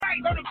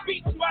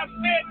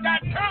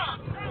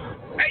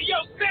BeatSpotSaid.com. Hey,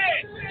 yo,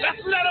 Said,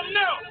 let's let them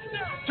know.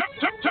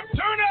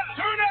 Turn up.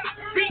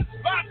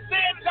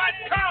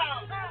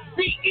 BeatSpotSaid.com.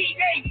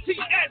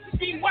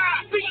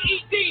 BeatSpyCed.com.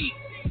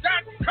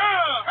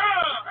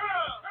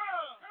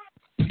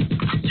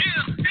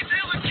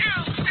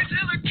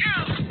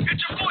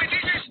 It's your boy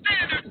DJ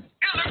Standard,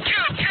 Illa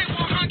Kill,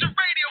 K100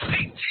 Radio,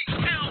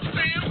 ATL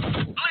fam.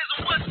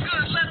 Blazer, what's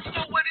good? Let them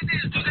know what it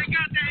is. Do they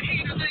got that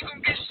heat or they gonna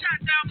get shot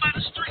down by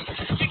the street?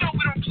 You know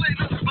we don't play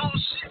no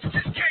bullshit.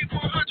 This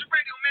K100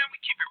 Radio, man, we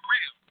keep it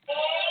real.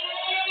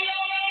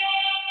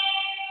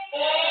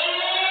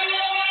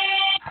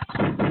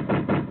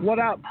 What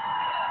up?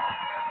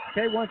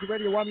 K100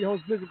 Radio, I'm your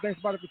host, Blizzard. Thanks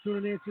for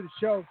tuning in to the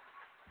show.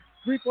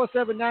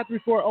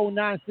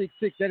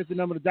 347-934-0966. That is the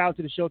number to dial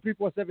to the show.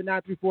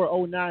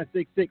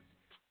 347-934-0966.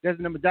 That's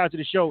the number to dial to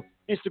the show.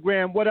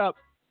 Instagram, what up?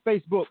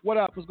 Facebook, what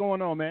up? What's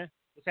going on, man?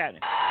 What's happening?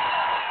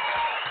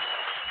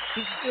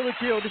 This is Illa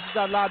Kill. This is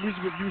our live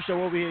music review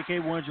show over here at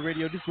K100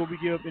 Radio. This is where we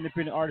give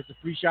independent artists a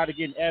free shot of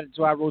getting added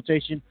to our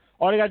rotation.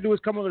 All they got to do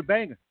is come up with a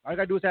banger. All they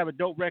got to do is have a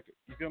dope record.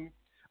 You feel me?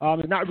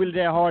 It's not really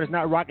that hard. It's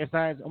not rocket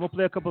science. I'm going to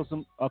play a couple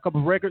of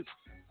records.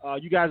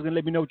 You guys are going to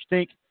let me know what you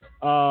think.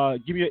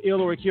 Give me an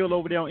ill or a kill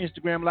over there on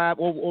Instagram Live,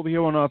 over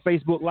here on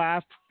Facebook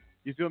Live.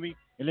 You feel me?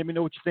 And let me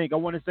know what you think. I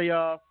want to say,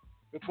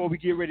 before we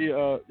get ready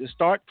to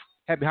start,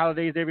 happy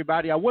holidays,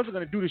 everybody. I wasn't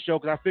going to do the show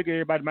because I figured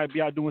everybody might be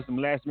out doing some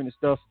last-minute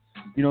stuff,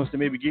 so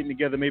maybe getting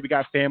together, maybe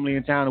got family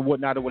in town and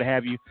whatnot or what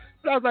have you.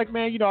 But I was like,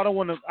 man, I don't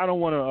want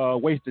to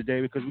waste the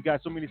day because we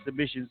got so many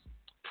submissions.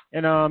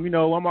 And,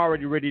 I'm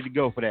already ready to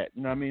go for that.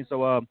 You know what I mean?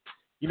 So,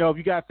 if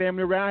you got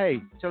family around,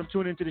 hey, tell them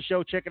tune into the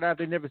show. Check it out. If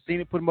they've never seen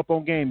it, put them up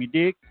on game. You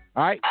dig?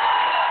 All right?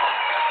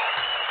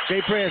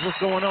 Jay Prez, what's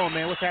going on,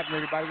 man? What's happening,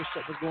 everybody? What's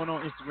going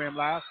on Instagram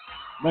Live?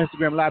 My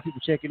Instagram Live people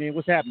checking in.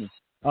 What's happening?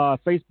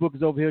 Facebook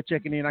is over here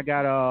checking in. I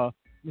got,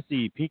 let's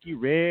see, Pinky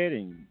Red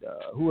and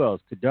who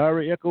else?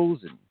 Kadara Echoes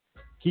and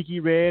Kiki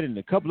Red and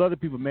a couple other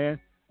people, man.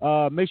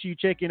 Make sure you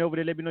check in over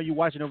there. Let me know you're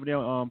watching over there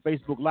on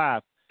Facebook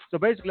Live. So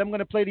basically, I'm going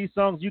to play these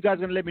songs. You guys are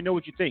going to let me know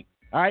what you think.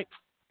 All right?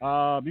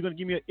 You're going to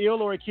give me an ill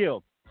or a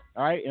kill.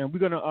 All right? And we're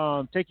going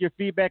to take your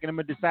feedback, and I'm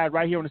going to decide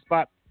right here on the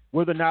spot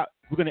whether or not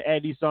we're going to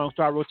add these songs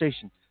to our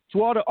rotation.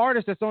 To all the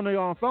artists that's on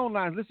the phone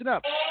lines, listen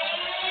up.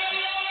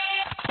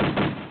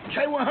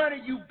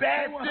 K100, you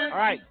bastard. All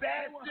right.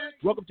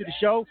 Welcome to the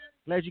show.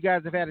 Glad you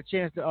guys have had a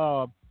chance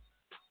to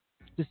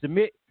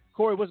submit.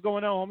 Corey, what's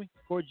going on, homie?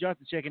 Corey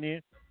Johnson checking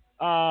in.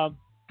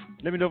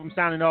 Let me know if I'm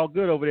sounding all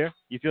good over there.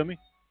 You feel me?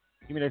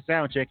 Give me that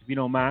sound check if you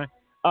don't mind.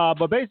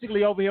 But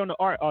basically over here on the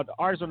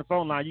artists on the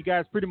phone line, you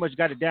guys pretty much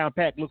got it down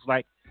packed, looks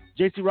like.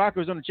 JC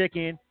Rocker is on the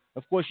check-in.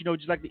 Of course,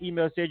 just like the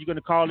email said, you're going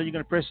to call in, you're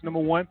going to press number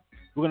 1.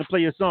 We're going to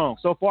play your song.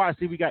 So far, I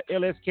see we got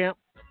LS Camp,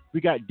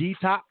 we got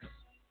Detox,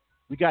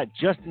 we got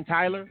Justin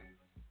Tyler,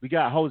 we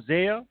got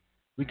Hosea,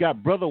 we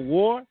got Brother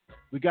War,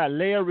 we got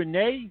Leah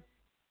Renee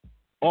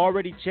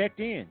already checked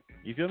in.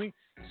 You feel me?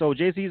 So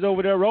JC's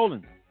over there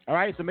rolling. All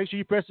right, so make sure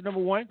you press the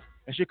number 1.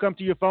 It should come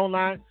to your phone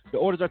line. The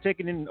orders are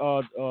taken in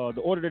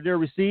the order that they're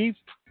received.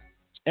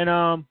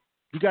 And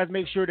you guys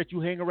make sure that you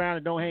hang around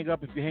and don't hang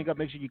up. If you hang up,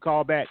 make sure you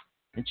call back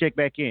and check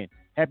back in.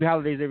 Happy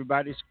holidays,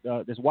 everybody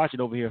that's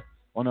watching over here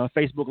on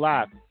Facebook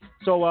Live.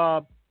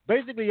 So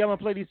basically, I'm going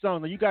to play these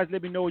songs. Now, you guys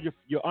let me know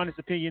your honest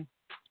opinion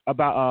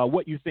about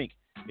what you think.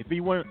 If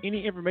you want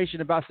any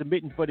information about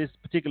submitting for this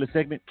particular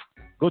segment,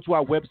 go to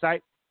our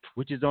website,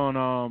 which is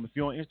on, if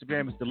you're on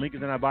Instagram, the link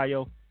is in our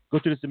bio. Go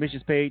to the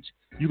submissions page.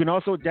 You can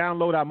also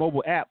download our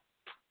mobile app.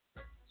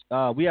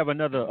 We have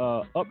another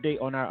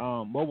update on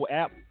our mobile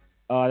app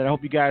that I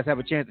hope you guys have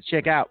a chance to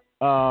check out.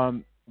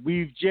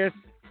 We've just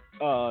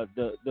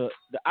the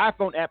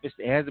iPhone app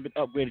hasn't been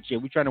upgraded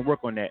yet. We're trying to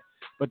work on that.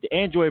 But the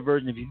Android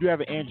version, if you do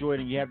have an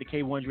Android and you have the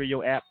K100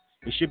 Radio app,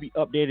 it should be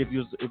updated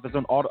if it's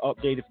on auto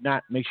update. If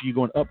not, make sure you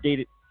go and update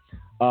it.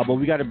 But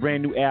we got a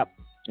brand new app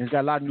and it's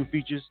got a lot of new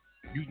features.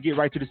 You can get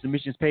right to the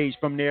submissions page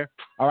from there.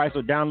 All right,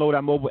 so download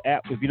our mobile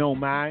app if you don't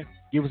mind.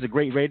 Give us a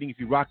great rating if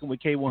you're rocking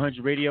with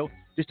K100 Radio.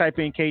 Just type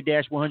in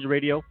K-100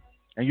 Radio,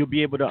 and you'll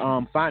be able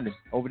to find us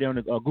over there on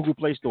the Google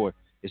Play Store.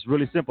 It's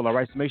really simple, all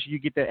right? So make sure you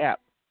get that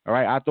app, all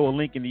right? I'll throw a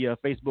link in the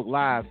Facebook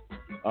Live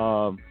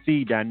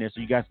feed down there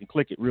so you guys can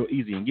click it real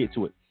easy and get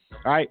to it,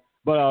 all right?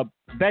 But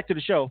back to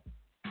the show.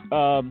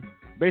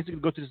 Basically,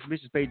 go to the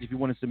submissions page if you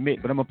want to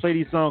submit. But I'm going to play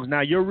these songs.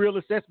 Now, your real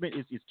assessment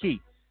is key.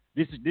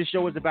 This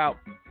show is about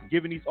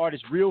giving these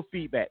artists real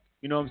feedback.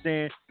 You know what I'm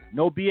saying?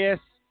 No BS.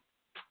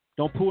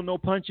 Don't pull no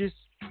punches.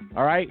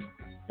 All right?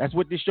 That's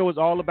what this show is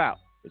all about.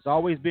 It's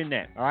always been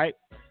that. All right?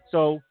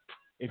 So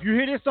if you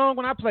hear this song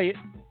when I play it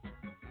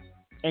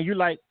and you're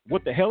like,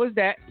 what the hell is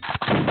that?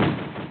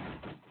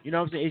 You know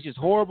what I'm saying? It's just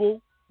horrible.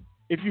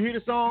 If you hear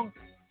the song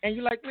and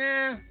you're like,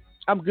 man,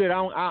 I'm good.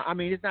 I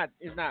mean, it's not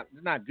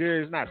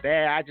good. It's not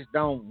bad. I just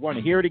don't want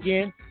to hear it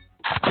again.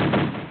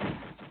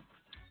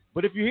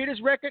 But if you hear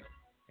this record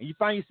and you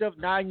find yourself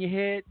nodding your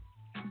head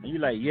and you're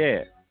like,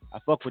 yeah, I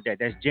fuck with that.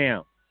 That's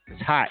jam.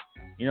 It's hot.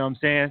 You know what I'm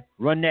saying?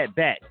 Run that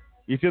back.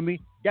 You feel me?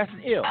 That's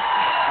an ill. All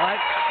right?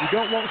 We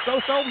don't want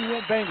so-so. We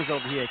want bangers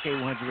over here at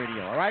K100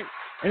 Radio, all right?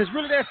 And it's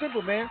really that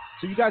simple, man.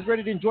 So you guys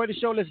ready to enjoy the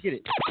show? Let's get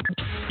it.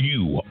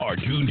 You are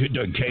tuned to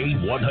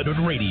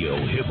K100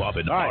 Radio, hip hop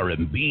and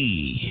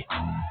R&B.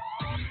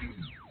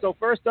 So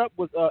first up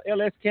was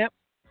LS Camp.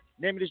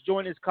 Name of this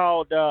joint is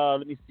called,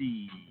 let me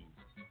see,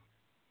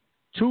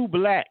 Too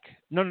Black.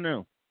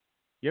 No.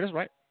 Yeah, that's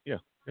right. Yeah,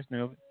 that's the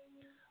name of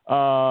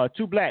it.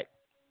 Too Black,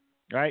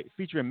 right?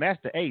 Featuring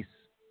Master Ace.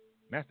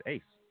 Master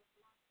Ace.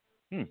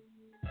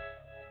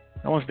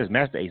 I wonder if there's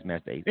Master Ace.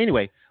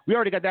 Anyway, we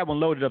already got that one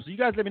loaded up. So you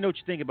guys let me know what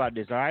you think about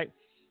this, all right?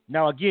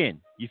 Now,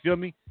 again, you feel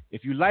me?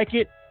 If you like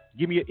it,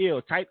 give me an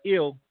ill. Type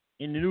ill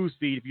in the news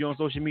feed if you're on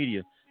social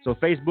media. So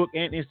Facebook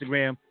and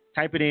Instagram,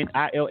 type it in,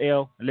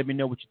 ILL, and let me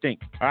know what you think,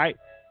 all right?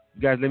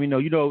 You guys let me know.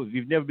 You know, if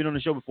you've never been on the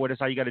show before,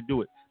 that's how you got to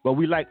do it. But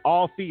we like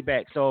all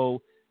feedback.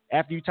 So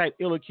after you type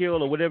ill or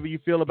kill or whatever you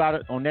feel about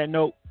it, on that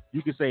note,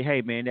 you can say,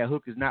 hey, man, that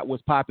hook is not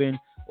what's popping.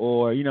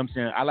 Or, you know what I'm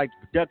saying, I like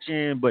the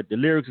production, but the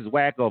lyrics is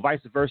whack, or vice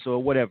versa,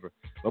 or whatever.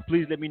 But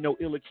please let me know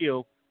ill or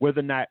kill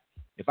whether or not,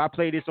 if I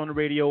play this on the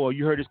radio or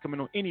you heard this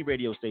coming on any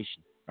radio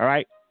station, all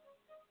right?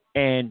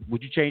 And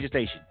would you change the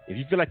station? If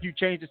you feel like you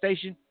change the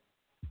station,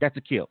 that's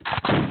a kill.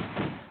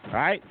 All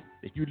right?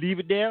 If you leave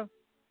it there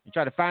and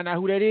try to find out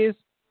who that is,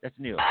 that's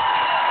an ill.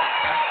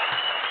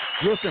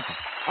 Real simple.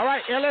 All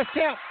right, LS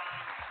Camp.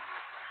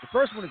 The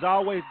first one is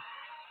always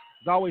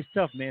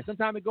tough, man.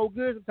 Sometimes it go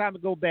good, sometimes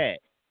it go bad.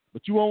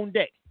 But you on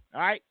deck. All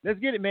right, let's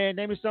get it, man.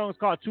 Name of the song is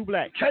called Too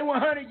Black.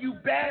 K100, you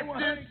bad.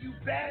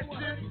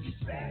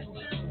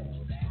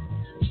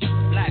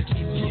 Black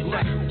people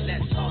unite,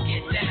 let's all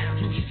get down.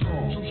 Too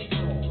strong.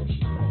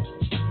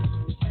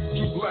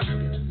 Too black.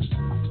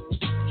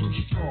 Too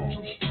strong.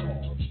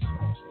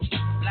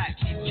 Black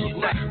people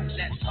unite,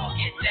 let's all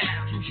get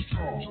down. Too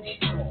strong.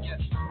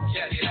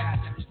 Yeah.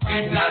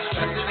 I'm not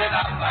stressing it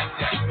out like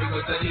that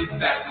because of these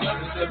facts.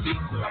 Love is the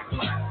beat, so I'm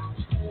black.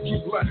 Too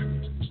black.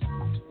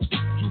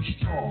 Too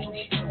strong.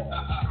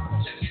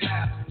 Check it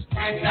out.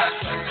 I'm not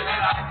stressing it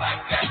out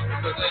like that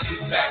because of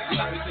these facts.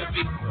 Love is the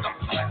beat, so I'm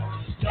black.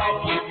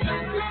 Y'all can't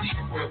mess with these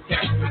real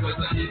cats because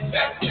of these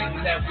facts.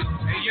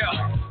 Hey yo,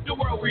 the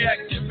world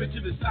reacts different to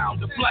the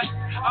sound of black.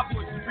 Our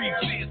voices breathe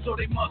fear, so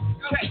they must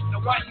protect. Now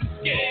why you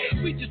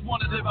scared? We just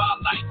want to live our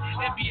life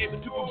and be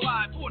able to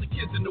provide for the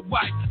kids and the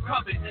wife.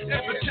 Covet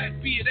and protect,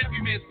 be it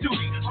every man's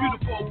duty.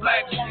 Beautiful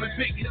black woman,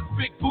 big hips,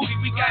 big booty.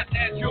 We got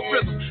natural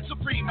rhythm,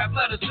 supreme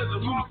athleticism,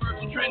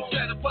 universal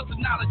trendsetter, plus the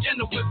knowledge and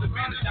the wisdom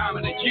and the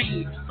dominant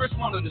gene. First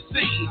one on the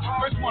scene,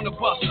 first one to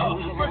bust up,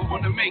 first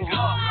one to make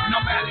up.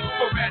 Nomadic,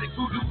 sporadic,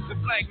 voodoos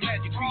and black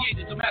magic,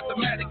 creators of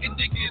mathematic,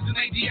 indicators and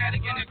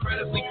Asiatic, and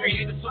incredibly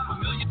creative, so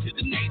familiar to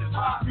the natives.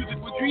 Music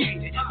was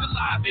created, the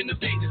live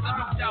innovators. I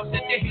don't doubt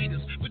that they hate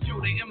us, but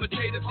yo, they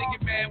imitate us. They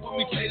get mad when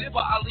we say this,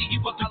 but Ali, he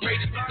was the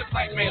greatest. The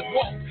black man's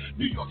walk,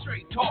 New York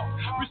straight talk,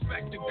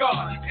 respect the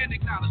God and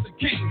acknowledge the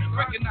King.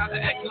 Recognize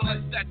the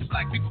excellence that the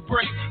black people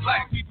bring.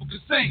 Black people can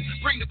sing,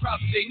 bring the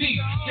crowd that they need.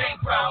 James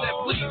Brown that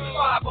bleed,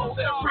 5-0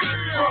 set free.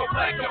 World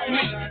black don't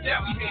mean that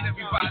we hate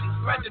everybody.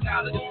 Spread the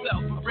knowledge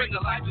itself, bring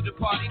the life to the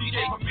party. DJ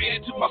Premier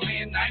to my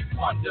man Night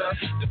Wonder,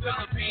 the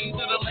Philippines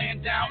to the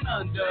land down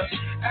under.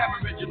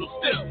 Aboriginal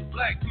still,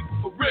 black people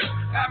for real.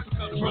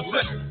 Africa to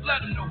Brazil,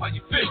 let them know how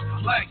you feel.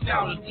 Black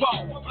down to the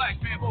bone, black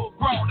man full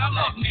grown. I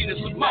love Nina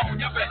Simone,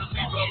 y'all better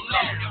leave her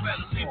alone. Y'all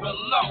better leave her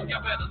alone.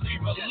 Y'all better leave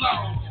her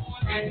alone.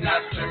 I'm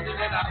not stressing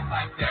it out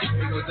like that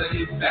because of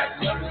these facts.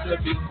 Love is the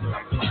beat, so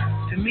I'm black.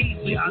 To me,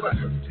 we are the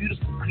most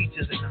beautiful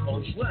creatures in the whole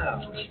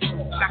world. Black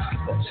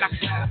people, black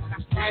people.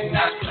 I'm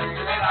not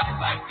stressing it out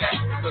like that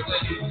because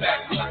of these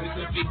facts. Love is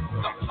the beat,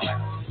 so I'm black.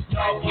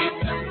 Y'all can't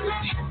mess with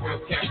these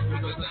real cats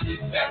because of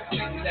these facts.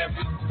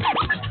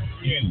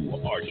 You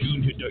are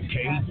tuned to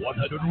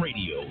K100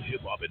 Radio,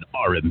 hip hop and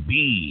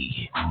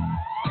R&B.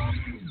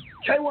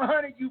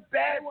 K100, you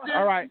bad.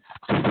 All right,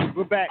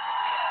 we're back.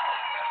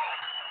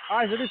 All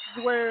right, so this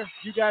is where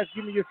you guys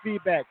give me your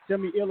feedback. Tell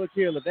me ill or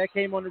kill. If that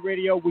came on the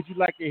radio, would you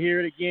like to hear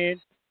it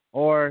again?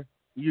 Or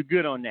you're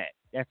good on that?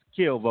 That's a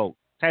kill vote.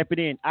 Type it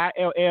in,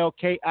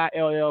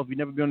 ILLKILL, if you've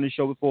never been on the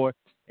show before,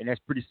 and that's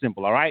pretty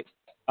simple, all right?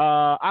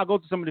 I'll go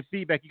through some of the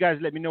feedback. You guys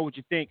let me know what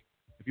you think.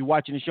 If you're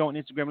watching the show on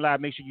Instagram Live,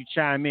 make sure you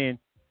chime in.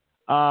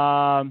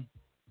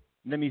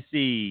 Let me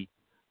see.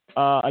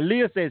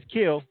 Aaliyah says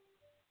kill.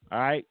 All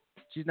right.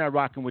 She's not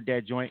rocking with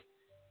that joint.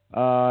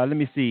 Let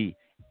me see.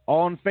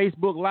 On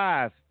Facebook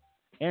Live,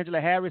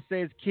 Angela Harris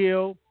says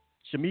kill.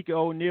 Shamika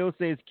O'Neal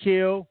says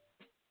kill.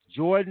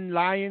 Jordan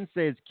Lyon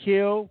says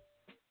kill.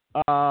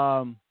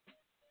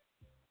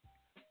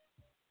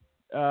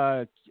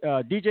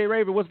 DJ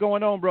Raver, what's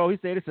going on, bro? He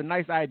said it's a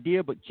nice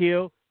idea, but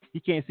kill. He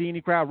can't see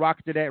any crowd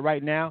rocking to that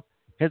right now.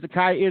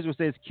 Hezekiah Israel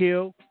says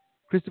kill.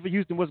 Christopher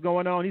Houston, what's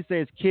going on? He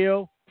says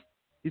kill.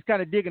 He's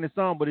kind of digging the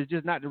song, but it's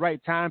just not the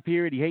right time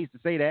period. He hates to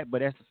say that,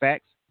 but that's the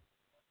facts.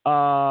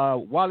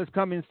 Wallace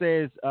Cummings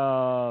says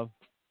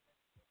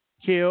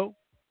kill.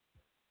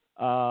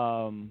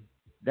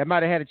 That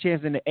might have had a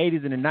chance in the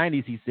 80s and the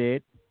 90s, he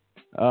said.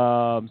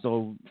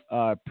 So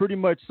pretty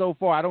much so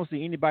far, I don't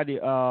see anybody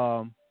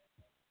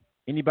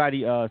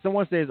Anybody?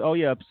 Someone says, oh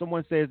yeah.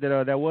 Someone says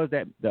that that was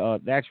the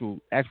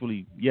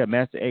actually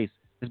Master Ace.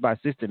 It's my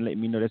assistant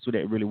letting me know that's who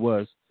that really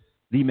was,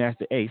 the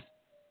Master Ace.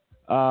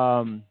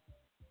 A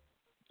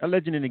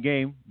legend in the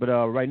game, but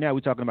right now we're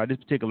talking about this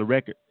particular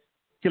record.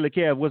 Killer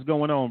Kev, what's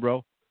going on,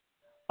 bro?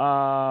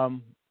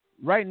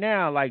 Right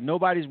now, like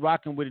nobody's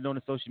rocking with it on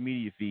the social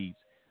media feeds.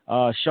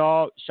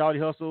 Shawty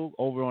Hustle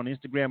over on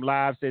Instagram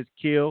Live says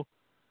kill.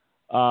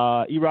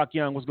 E-Rock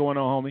Young, what's going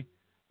on, homie?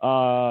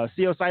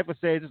 CO Cypher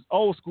says it's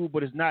old school,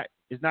 but it's not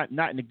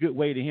in a good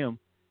way to him.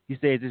 He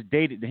says it's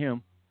dated to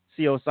him.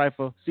 CEO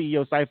Cypher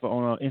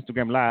on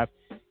Instagram Live.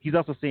 He's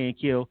also saying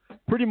kill.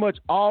 Pretty much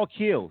all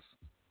kills.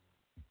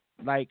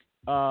 Like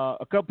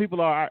a couple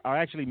people are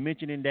actually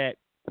mentioning that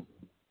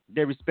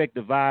they respect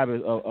the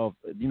vibe of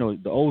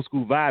the old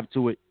school vibe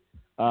to it,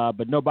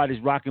 but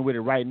nobody's rocking with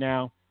it right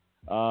now.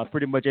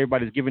 Pretty much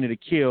everybody's giving it a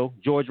kill.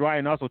 George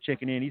Ryan also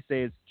checking in. He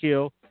says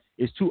kill.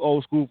 It's too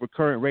old school for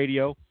current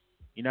radio.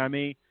 You know what I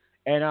mean?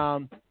 And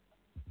I'm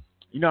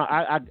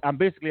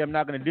basically I'm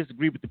not going to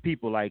disagree with the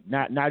people. Like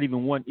not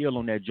even one ill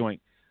on that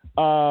joint.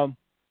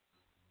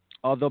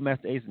 Although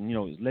Master Ace,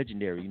 is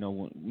legendary.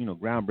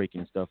 Groundbreaking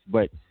and stuff.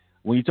 But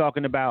when you're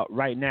talking about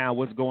right now,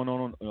 what's going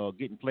on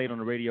getting played on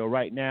the radio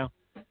right now,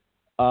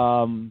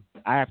 I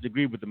have to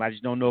agree with them. I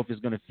just don't know if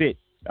it's going to fit.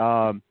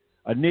 A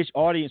niche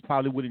audience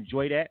probably would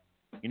enjoy that.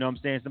 You know what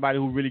I'm saying? Somebody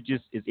who really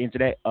just is into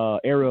that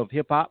era of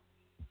hip hop.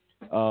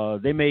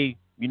 They may,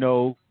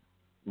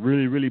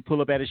 really, really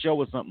pull up at a show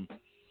or something.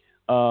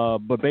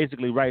 But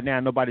basically right now,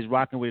 nobody's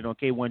rocking with it on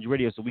K1's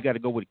radio, so we got to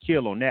go with a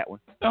kill on that one.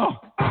 Oh,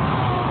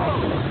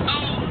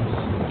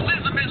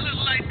 Elizabeth look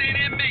like they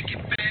didn't make it,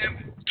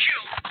 fam.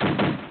 Kill.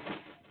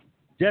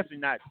 Definitely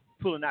not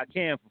pulling out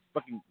Cam for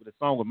fucking with a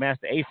song with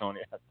Master Ace on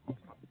it.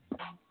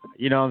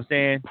 You know what I'm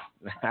saying?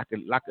 I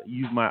could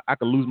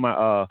lose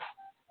my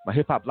my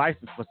hip hop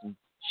license for some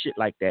shit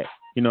like that.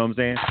 You know what I'm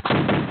saying?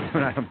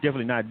 I'm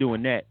definitely not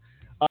doing that.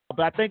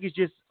 But I think it's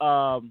just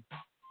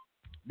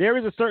there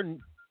is a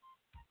certain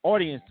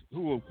audience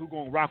who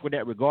gonna rock with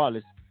that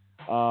regardless.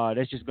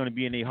 That's just gonna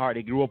be in their heart.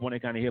 They grew up on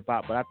that kind of hip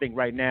hop. But I think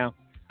right now,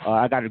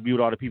 I got to agree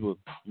with all the people.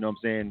 You know what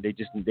I'm saying?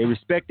 They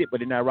respect it, but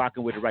they're not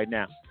rocking with it right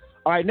now.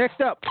 All right, next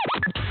up.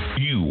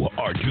 You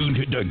are tuned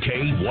to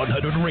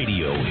K100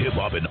 Radio, Hip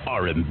Hop and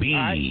R&B.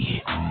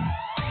 Right.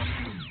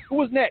 Who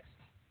was next?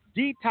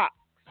 Detox.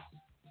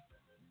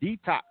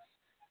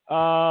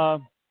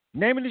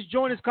 Name of this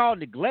joint is called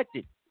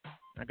Neglected.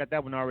 I got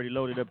that one already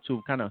loaded up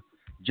too. Kind of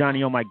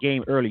Johnny on my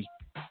game early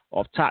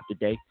off top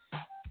today.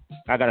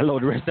 I got to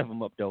load the rest of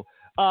them up though.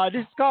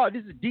 This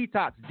is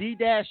Detox.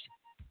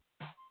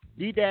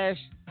 D-TOKS.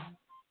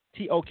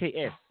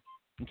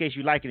 In case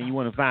you like it and you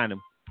want to find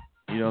them.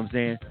 You know what I'm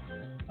saying?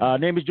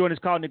 Name of this joint is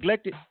called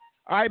Neglected.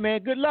 All right,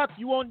 man. Good luck.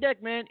 You on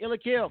deck, man. Illa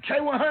Kill.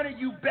 K100,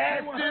 you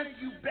bastard.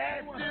 You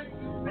bastard.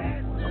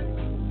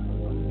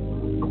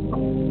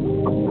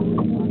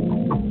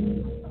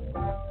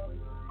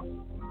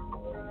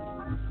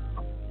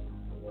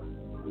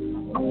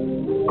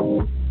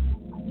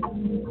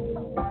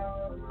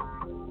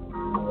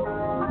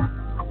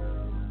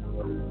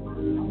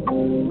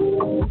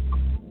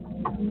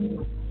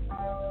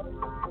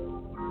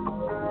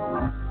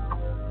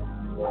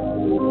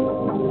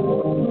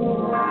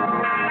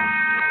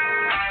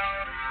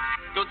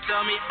 Don't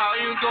tell me how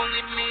you gon'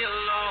 leave me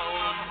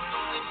alone.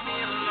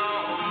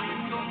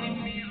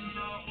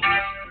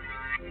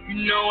 You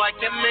know I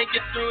can't make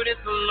it through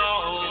this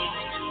alone.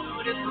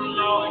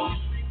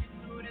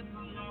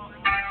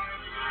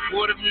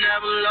 Would've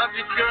never loved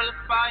you, girl,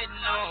 if I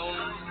know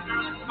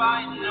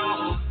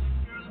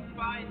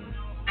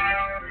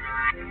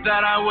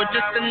that I would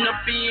just end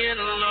up being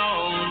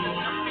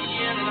alone.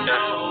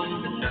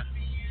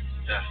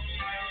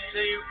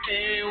 Say you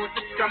came with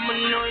the drama,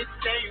 know you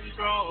say you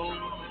wrong.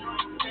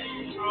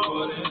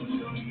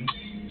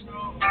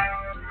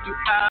 You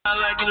act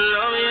like you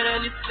love it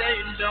and you say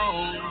you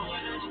don't.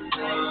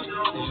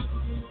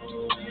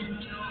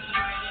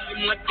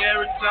 Seems like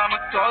every time I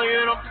call you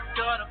don't pick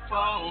up the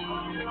phone.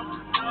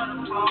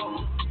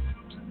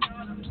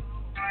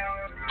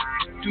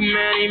 Too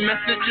many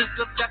messages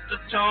up at the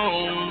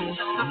tone.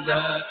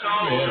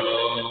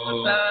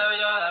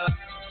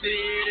 See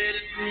that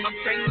it's my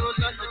tangles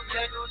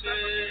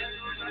undetected.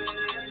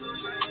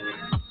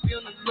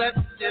 Feel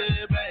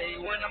neglected, babe.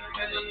 When I'm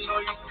feeling low,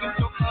 you feel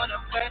so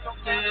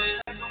unaffected.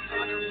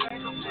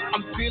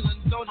 I'm feeling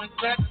so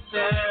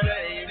neglected,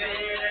 babe.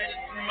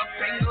 My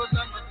tangles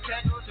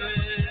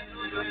undetected.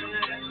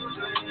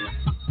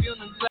 I feel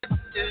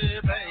neglected,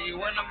 babe.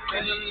 When I'm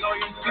feeling low,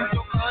 you feel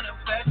so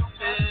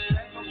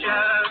unaffected.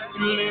 Yeah,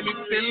 you leave me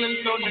feeling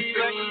so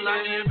neglected,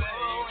 like babe,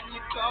 when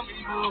you call me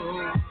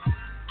boo.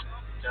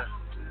 Yeah.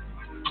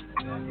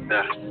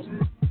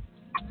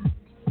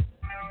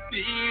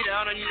 Beat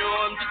out, I know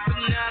I'm just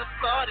not a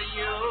thought of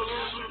you.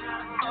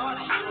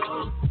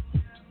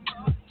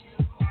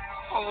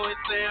 Always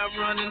say I'm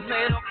running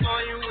late, I'll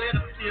call you with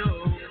a few.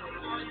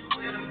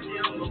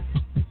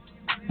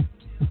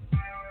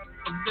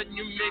 And then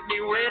you make me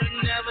wait and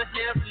never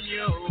hear from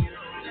you.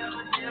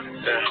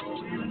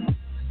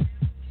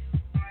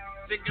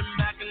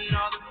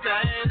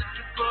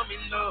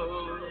 You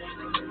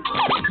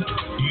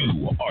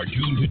are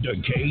tuned to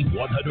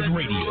K100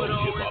 Radio,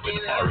 Hip Hop and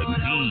R&B.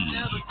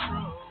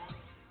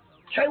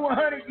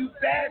 K100, you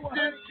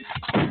bastard.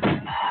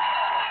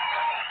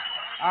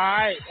 All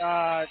right,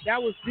 that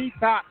was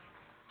Detox.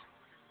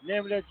 The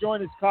name of that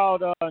joint is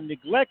called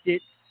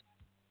Neglected.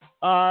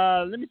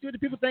 Let me see what the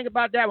people think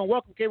about that one.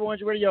 Welcome to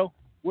K100 Radio.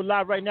 We're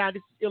live right now. This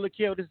is Illa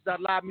Kill. This is our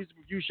live music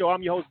review show.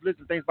 I'm your host, Bliss,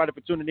 and thanks for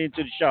tuning in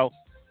to the show.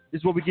 This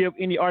is where we give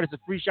any artist a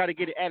free shot to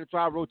get it added to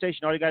our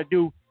rotation. All you got to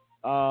do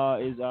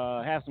is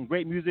have some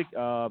great music.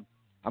 I'm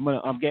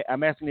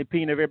asking the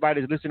opinion of everybody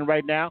that's listening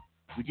right now.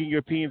 We get your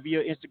opinion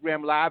via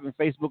Instagram Live and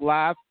Facebook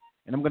Live,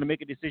 and I'm going to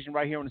make a decision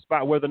right here on the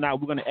spot whether or not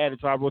we're going to add it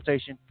to our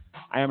rotation.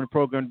 I am the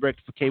program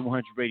director for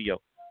K100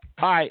 Radio.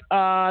 All right,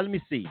 let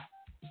me see.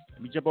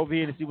 Let me jump over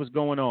here and see what's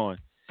going on.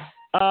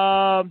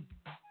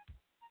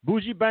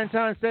 Bougie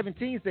Bantan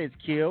 17 says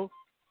kill.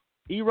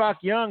 E-Rock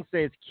Young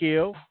says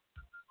kill.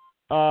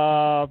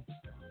 Let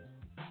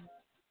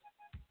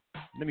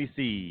me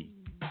see.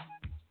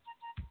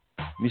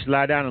 Let me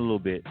slide down a little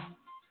bit.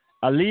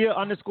 Aaliyah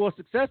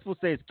 _successful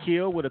says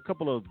kill with a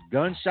couple of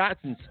gunshots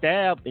and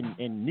stab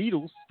and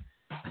needles.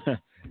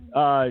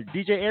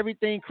 DJ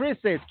Everything Chris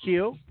says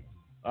kill.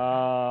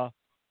 Shawty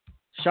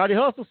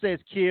Hustle says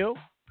kill.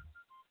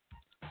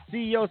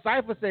 CEO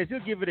Cypher says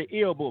he'll give it an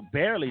ill, but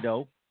barely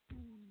though.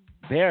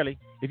 Barely.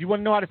 If you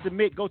want to know how to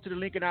submit, go to the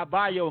link in our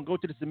bio and go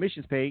to the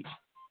submissions page.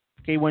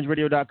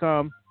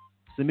 K1radio.com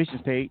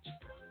submissions page.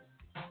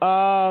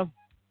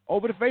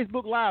 Over to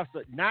Facebook Live.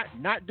 So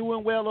not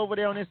doing well over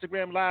there on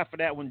Instagram Live for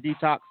that one,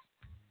 Detox.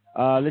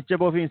 Let's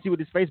jump over here and see what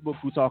this Facebook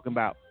crew talking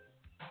about.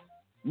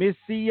 Miss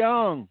C.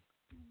 Young.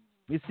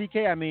 Miss CK,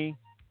 I mean.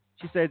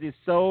 She says it's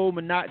so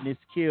monotonous,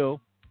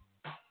 kill.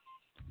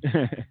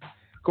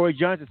 Corey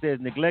Johnson says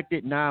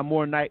neglected,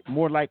 more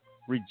like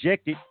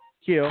rejected,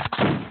 kill.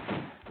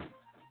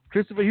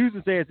 Christopher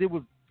Houston says it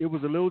was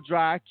a little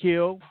dry,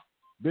 kill.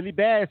 Billy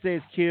Bad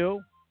says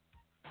kill.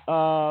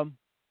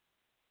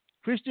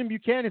 Christian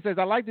Buchanan says,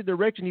 I like the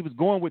direction he was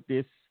going with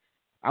this.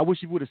 I wish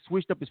he would have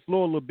switched up his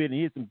flow a little bit and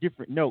hit some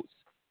different notes.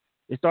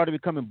 It started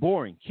becoming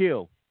boring.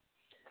 Kill.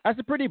 That's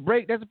a pretty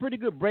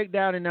good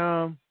breakdown and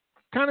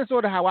kind of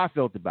sort of how I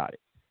felt about it.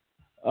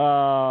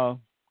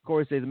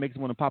 Corey says it makes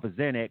him want to pop a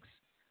Xanax.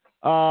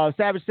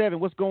 Savage 7,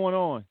 what's going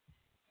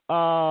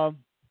on?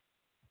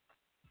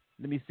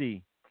 Let me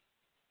see.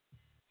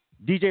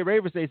 DJ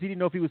Raver says he didn't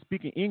know if he was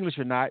speaking English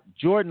or not.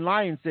 Jordan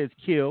Lyon says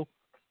kill.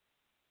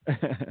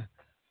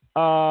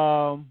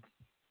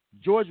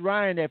 George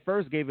Ryan at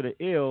first gave it an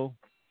ill.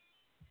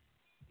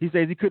 He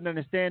says he couldn't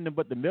understand them,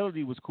 but the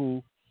melody was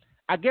cool.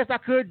 I guess I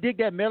could dig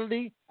that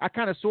melody. I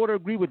kind of sort of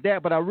agree with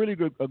that, but I really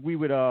agree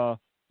with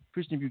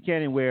Christian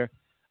Buchanan where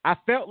I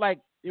felt like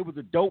it was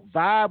a dope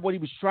vibe, what he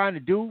was trying to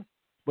do,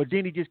 but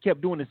then he just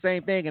kept doing the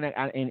same thing,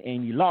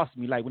 and he lost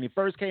me. Like when he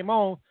first came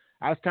on,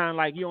 I was kind of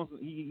like,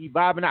 he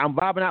vibing out. I'm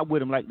vibing out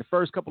with him like the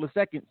first couple of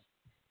seconds,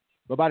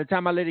 but by the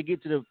time I let it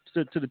get to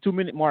the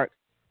 2-minute mark,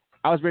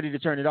 I was ready to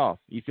turn it off.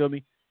 You feel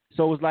me?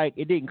 So it was like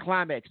it didn't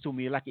climax to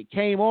me. Like it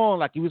came on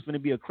like it was going to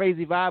be a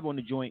crazy vibe on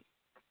the joint,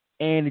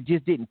 and it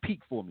just didn't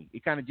peak for me.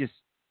 It kind of just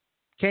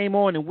came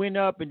on and went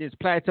up and just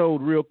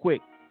plateaued real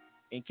quick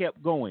and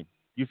kept going.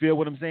 You feel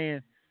what I'm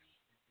saying?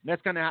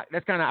 That's kind of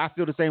I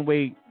feel the same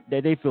way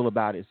that they feel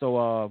about it.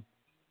 So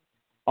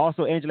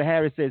also Angela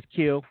Harris says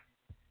kill.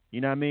 You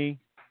know what I mean?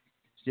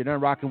 She's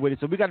done rocking with it.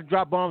 So we got to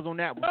drop bombs on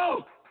that one. Oh,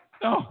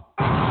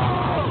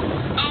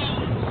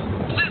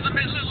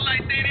 Elizabeth look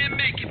like they didn't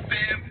make it,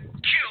 fam.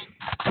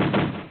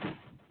 Kill.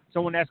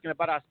 Someone asking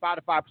about our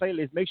Spotify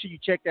playlist. Make sure you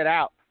check that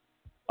out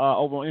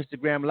over on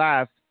Instagram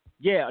Live.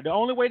 Yeah, the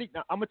only way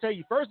I'm gonna tell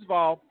you first of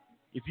all,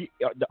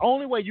 the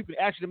only way you can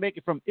actually make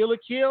it from Illa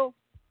Kill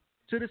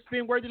to the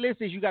Spin Worthy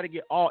list is you got to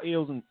get all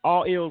ills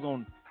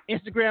on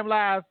Instagram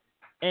Live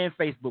and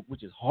Facebook,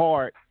 which is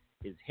hard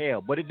as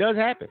hell, but it does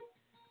happen.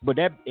 But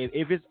that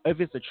if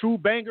it's a true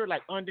banger,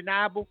 like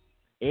undeniable,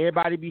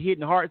 everybody be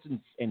hitting hearts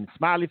and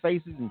smiley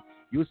faces, and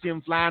you'll see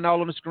them flying all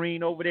on the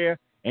screen over there,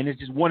 and it's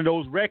just one of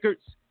those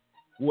records.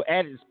 We'll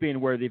add it to Spin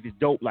Worthy if it's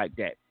dope like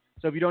that.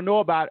 So if you don't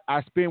know about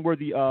our Spin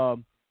Worthy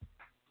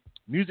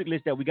music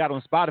list that we got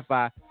on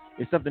Spotify,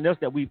 it's something else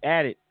that we've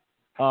added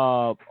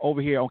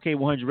over here on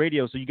K100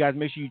 Radio. So you guys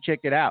make sure you check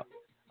it out.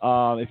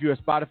 If you're a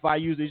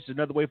Spotify user, it's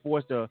another way for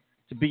us to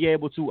be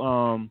able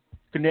to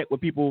connect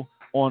with people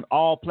on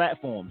all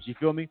platforms. You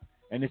feel me?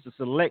 And it's a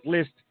select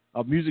list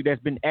of music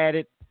that's been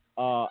added.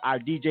 Our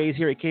DJs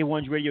here at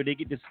K100 Radio, they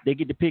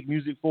get to pick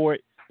music for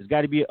it. It's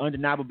got to be an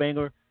undeniable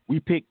banger. We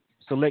pick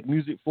select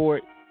music for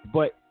it,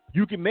 but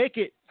you can make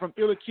it from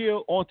Illa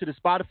Kill onto the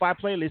Spotify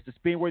playlist, the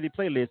Spin Worthy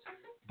playlist.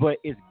 But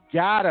it's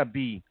gotta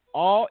be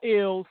all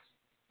ills.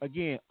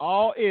 Again,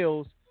 all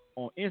ills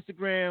on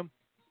Instagram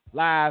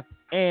Live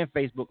and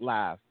Facebook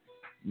Live.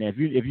 Now,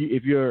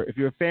 if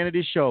you're a fan of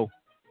this show,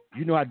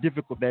 you know how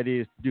difficult that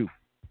is to do.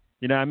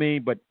 You know what I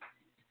mean? But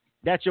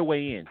that's your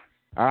way in.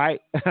 All right.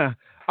 All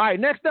right.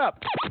 Next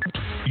up.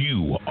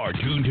 You are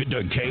tuned to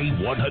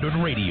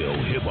K100 Radio,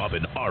 Hip Hop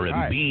and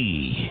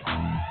R&B.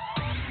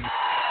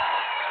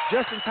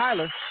 Justin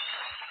Tyler.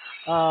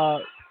 Now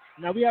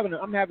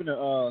I'm having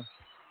a.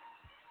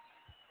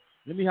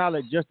 Let me holler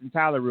at Justin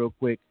Tyler real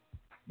quick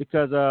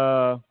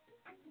because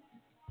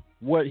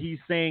what he's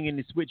saying in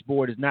the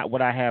switchboard is not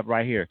what I have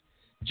right here.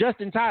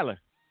 Justin Tyler.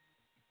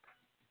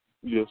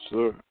 Yes,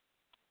 sir.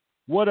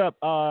 What up?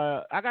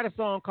 I got a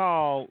song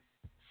called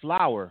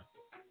Flower.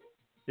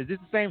 Is this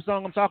the same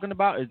song I'm talking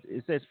about?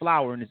 It says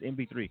Flower in this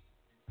MP3.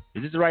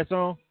 Is this the right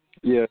song?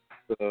 Yeah,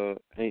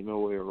 Ain't No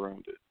Way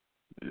Around It.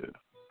 Yeah.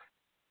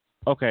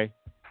 Okay.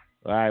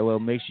 All right, well,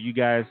 make sure you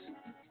guys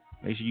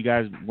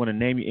want to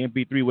name your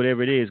MP3,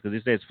 whatever it is, because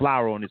it says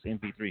Flower on this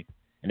MP3.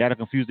 And that'll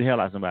confuse the hell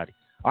out of somebody.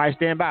 All right,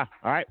 stand by.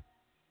 All right?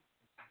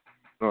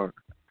 All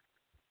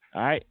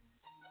right.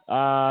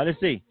 Let's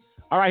see.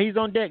 All right, he's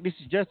on deck. This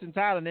is Justin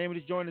Tyler. The name of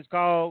this joint is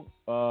called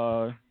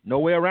No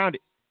Way Around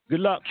It. Good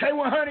luck.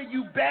 K100,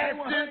 you bad.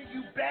 Ain't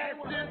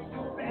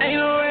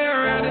no way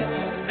around it.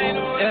 Ain't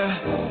no way.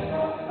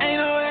 Yeah. Ain't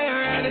no way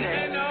around it.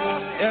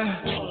 Yeah.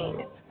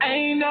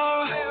 Ain't no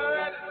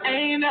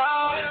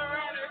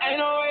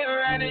way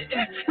around it.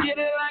 Yeah. Get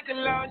it like a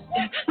lunch.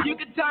 Yeah. You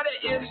can tie the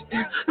ears.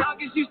 Yeah. Long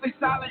as you stay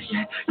solid.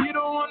 Yeah. You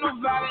don't want no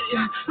violence.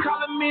 Yeah.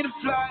 Calling me the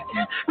fly.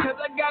 Yeah. Cause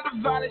I got the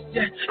violence.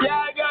 Yeah. Yeah,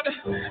 I got the.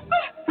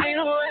 Ain't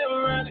no way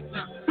around it.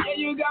 Yeah,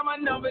 you got my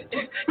number.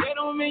 Yeah. That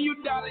don't mean you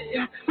doubt it.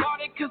 Yeah.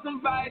 Bought it cause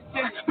I'm biased.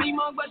 Yeah. Me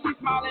mom, but she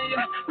smiling.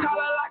 Yeah. Call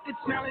her like a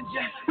challenge.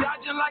 Yeah.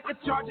 Dodging like a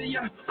charger.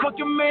 Yeah. Fuck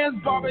your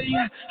man's barber.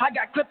 Yeah. I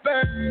got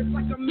clippers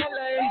like a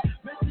melee.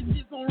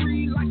 Messages on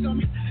read like I'm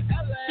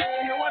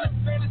LA. I wanna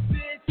spend a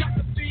bitch. I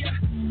could be a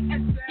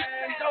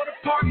essay. Throw the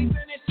parties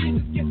and this shit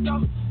just get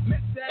so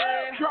messy.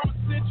 Drama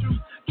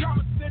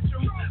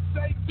central.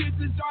 Fake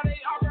bitches, are they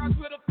eyebrows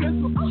with a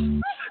pencil?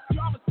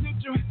 Drama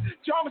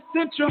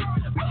central.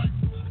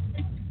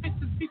 It's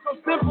just be so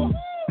simple.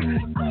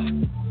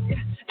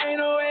 Yeah, ain't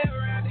no way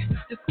around it.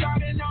 Just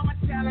starting on my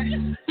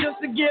talent just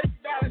to get it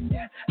balanced.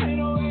 Yeah, ain't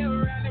no way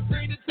around it.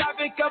 Bring the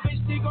topic up and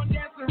she gon'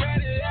 dance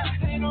around it.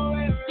 Yeah, ain't no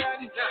way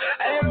around it.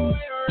 Ain't no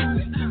way around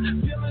it.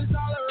 Feelings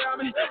all around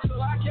me, so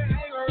I can't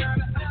hang around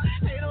it.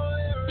 Ain't no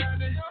way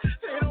around it.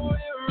 Ain't no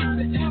way around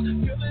it.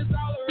 Feelings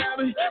all around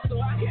me, so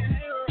I can't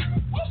hang around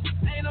it.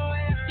 Ain't no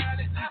way around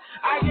it.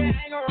 I can't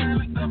hang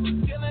around it.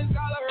 Feelings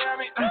all around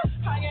me. I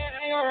can't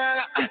hang around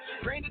it.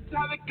 Bring the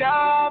topic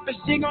up and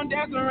she gon'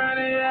 dance around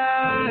it.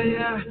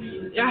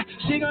 Yeah.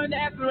 She gon'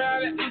 dance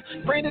around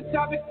it. Bring the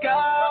topic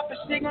up and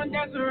she gon'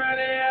 dance around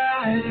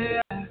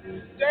it.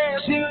 Yeah.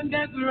 She gon'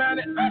 dance around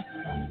it.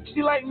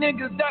 She like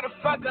niggas that'll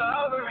fuck her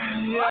over.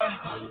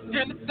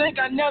 Yeah. And to think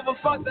I never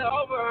fucked her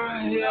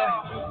over.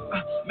 Yeah.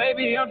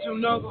 Maybe I'm too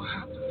noble.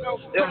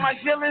 Put my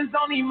feelings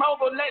on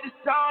immobile. Let the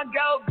song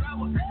go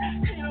global.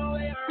 Ain't no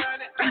way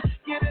around it.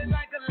 Get it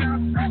like a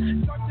love.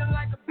 Torture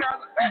like a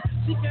brother.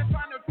 She can't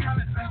find no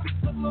talent.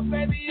 Look my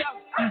baby up.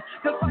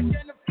 Just like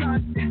in the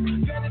front.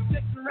 Better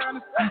take around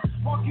us.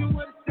 Walking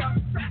with a stuff.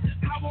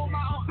 I want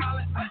my own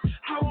island.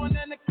 I want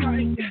an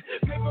account.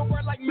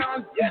 Paperwork like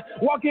mountains. Yeah.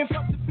 Walking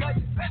from the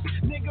budget.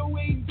 Nigga,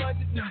 we ain't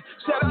budget.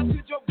 Shout out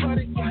to Joe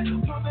Buddy.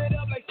 Pump it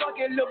up like fuck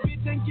it. Little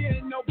bitch ain't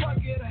getting no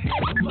bucket.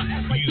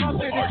 You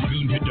are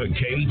tuned to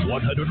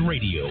K100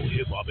 Radio,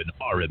 Hip Hop and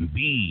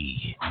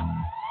R&B.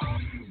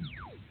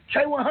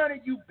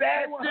 K100, you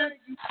bad.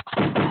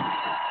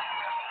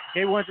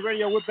 K100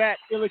 Radio, we're back.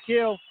 Ill or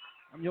Kill.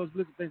 I'm your host,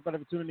 Blizzard. Thanks for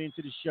tuning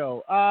into the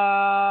show.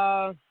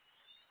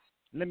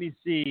 Let me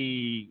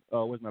see.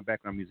 Oh, where's my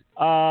background music?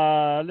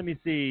 Let me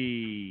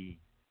see.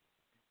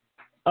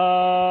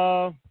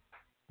 All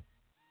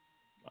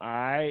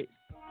right.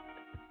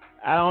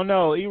 I don't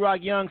know.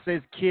 E-Rock Young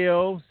says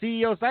kill.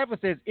 CEO Cypher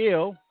says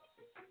ill.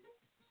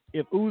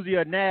 If Uzi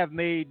or Nav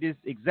made this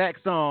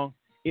exact song,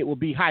 it will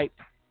be hyped.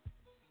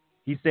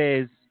 He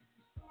says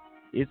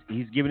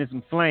he's giving it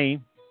some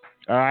flame.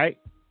 All right.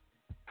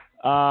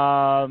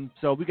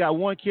 So we got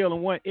one kill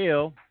and one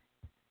ill.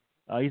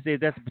 He says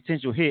that's a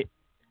potential hit.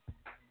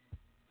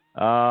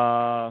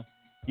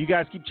 You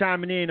guys keep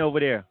chiming in over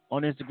there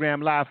on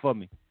Instagram Live for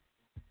me.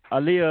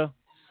 Aaliyah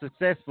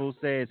Successful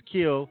says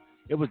kill.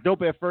 It was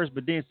dope at first,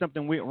 but then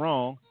something went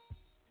wrong.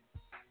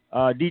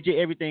 DJ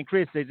Everything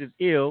Chris says it's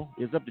ill.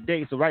 It's up to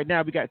date. So right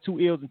now we got 2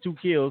 ills and 2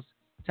 kills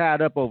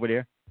tied up over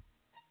there.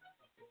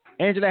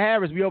 Angela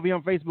Harris, we over here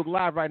on Facebook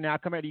Live right now. I'll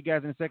come at you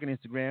guys in a second,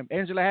 Instagram.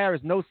 Angela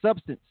Harris, no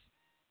substance.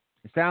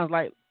 It sounds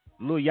like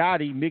Lil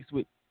Yachty mixed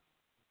with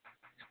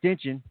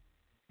Extension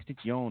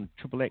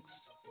Triple X.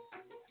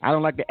 I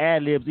don't like the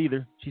ad-libs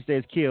either. She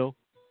says kill.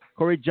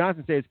 Corey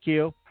Johnson says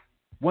kill.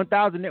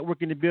 1000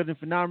 Network in the building.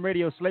 Phenom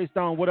Radio. Slate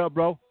Stone, what up,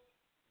 bro?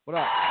 What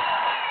up?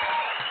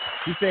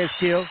 He says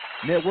kill.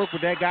 Network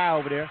with that guy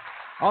over there.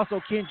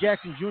 Also, Ken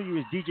Jackson Jr.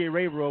 is DJ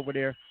Raver over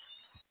there.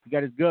 He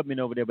got his Gubman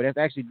over there, but that's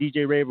actually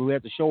DJ Raver who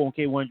has the show on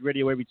K100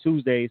 Radio every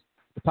Tuesdays,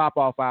 the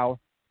pop-off hour.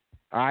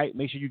 All right,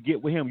 make sure you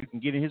get with him. You can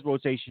get in his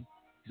rotation.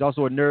 He's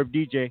also a Nerve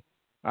DJ.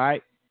 All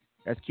right,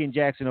 that's Ken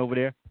Jackson over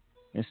there.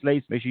 And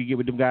Slates, make sure you get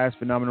with them guys,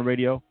 Phenomenal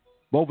Radio.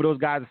 Both of those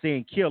guys are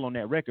saying kill on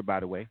that record, by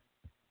the way.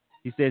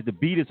 He says the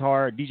beat is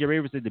hard. DJ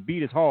Raver said the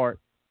beat is hard.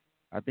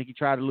 I think he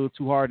tried a little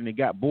too hard and it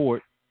got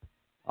bored.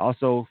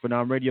 Also,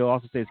 Phenom Radio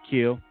also says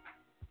kill.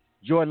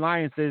 Jordan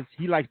Lyon says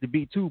he likes the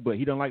beat too, but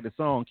he don't like the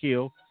song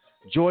kill.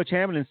 George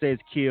Hamlin says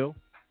kill.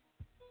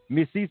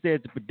 Miss C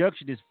says the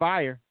production is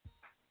fire.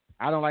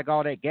 I don't like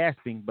all that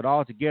gasping, but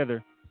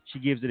altogether, she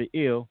gives it an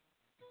ill.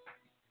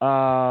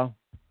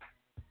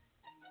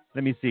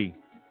 Let me see.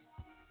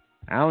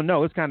 I don't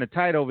know. It's kind of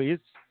tight over here.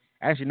 It's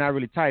actually not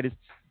really tight. It's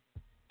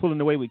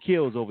pulling away with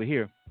kills over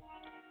here.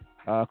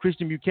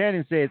 Christian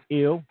Buchanan says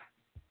ill.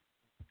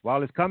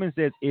 Wallace Cummins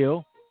says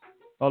ill.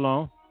 Hold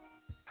on.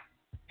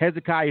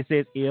 Hezekiah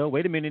says ill.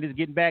 Wait a minute. It's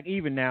getting back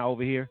even now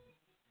over here.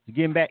 It's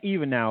getting back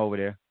even now over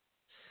there.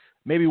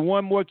 Maybe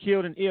one more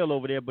kill than ill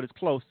over there, but it's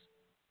close.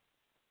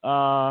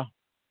 DM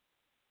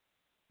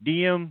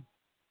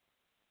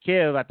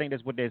Kev, I think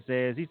that's what that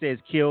says. He says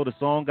kill. The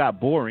song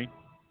got boring.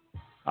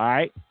 All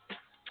right.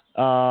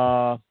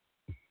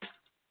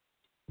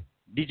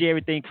 DJ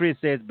Everything Chris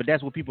says, but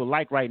that's what people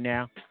like right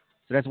now.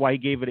 So that's why he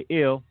gave it an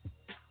ill.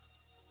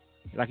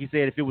 Like he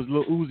said, if it was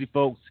Lil Uzi,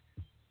 folks,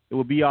 it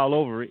would be all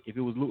over it. If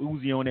it was Lil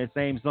Uzi on that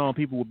same song,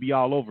 people would be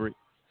all over it.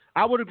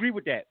 I would agree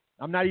with that.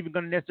 I'm not even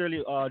going to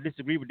necessarily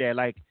disagree with that.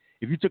 Like,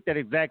 if you took that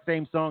exact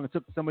same song and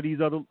took some of these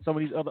other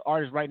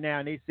artists right now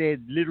and they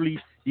said literally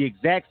the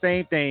exact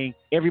same thing,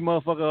 every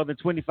motherfucker other than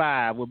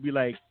 25 would be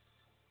like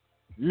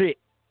lit.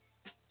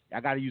 I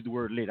got to use the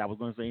word lit. I was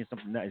going to say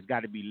something that it's got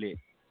to be lit.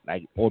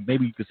 Like, or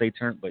maybe you could say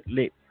turn, but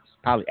lit.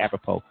 Probably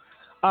apropos.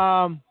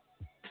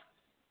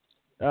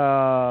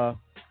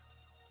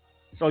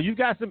 So you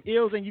got some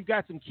ills and you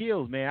got some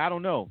kills, man. I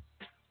don't know.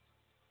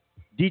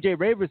 DJ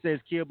Raver says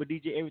kill, but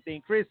DJ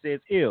Everything Chris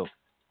says ill.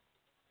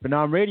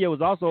 Phenom Radio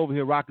is also over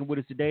here rocking with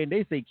us today, and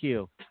they say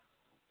kill.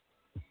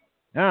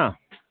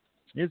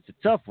 It's a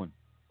tough one.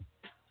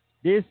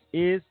 This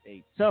is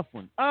a tough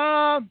one.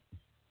 I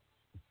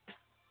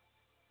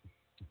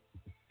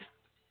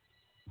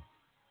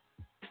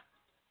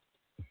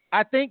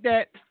think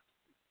that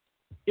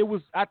it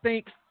was,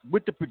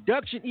 with the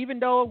production, even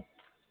though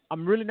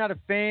I'm really not a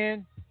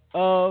fan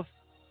of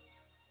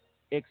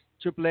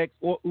Triple X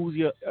or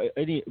Uzi,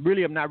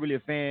 really, I'm not really a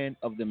fan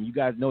of them. You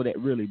guys know that,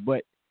 really.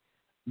 But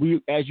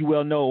we, as you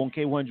well know, on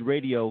K100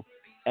 Radio,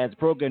 as a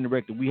program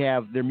director, we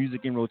have their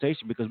music in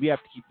rotation because we have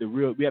to keep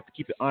we have to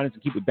keep it honest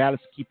and keep it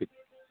balanced, and keep it,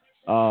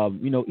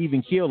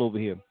 even keel over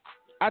here.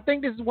 I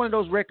think this is one of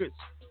those records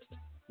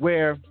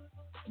where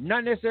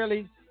not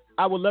necessarily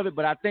I would love it,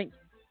 but I think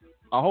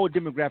a whole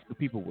demographic of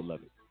people will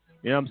love it.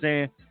 You know what I'm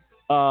saying?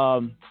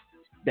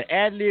 The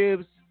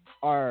ad-libs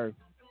are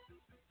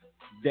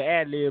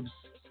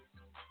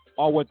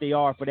what they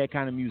are for that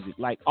kind of music.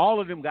 Like, all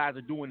of them guys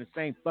are doing the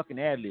same fucking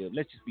ad-lib.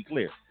 Let's just be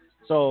clear.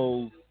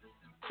 So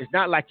it's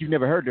not like you've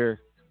never heard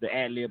the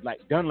ad-lib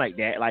like done like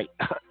that. Like,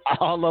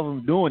 all of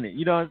them doing it.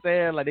 You know what I'm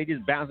saying? Like, they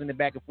just bouncing it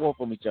back and forth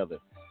from each other.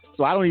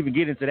 So I don't even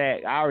get into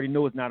that. I already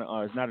know it's not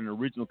an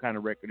original kind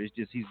of record. It's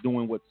just he's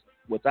doing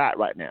what's out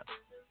right now.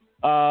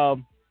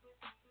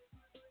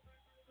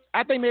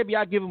 I think maybe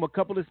I'll give him a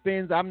couple of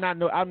spins. I'm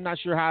not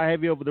sure how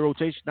heavy over the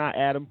rotation I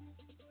add him.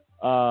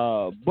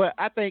 But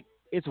I think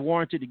it's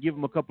warranted to give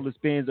him a couple of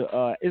spins.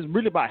 It's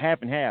really about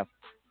half and half.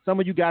 Some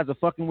of you guys are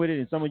fucking with it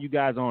and some of you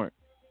guys aren't.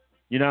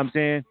 You know what I'm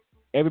saying?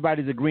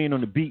 Everybody's agreeing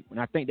on the beat, and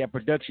I think that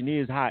production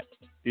is hot.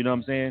 You know what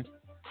I'm saying?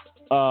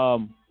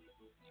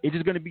 It's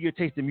just going to be your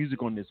taste of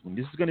music on this one.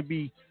 This is going to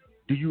be,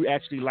 do you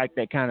actually like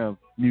that kind of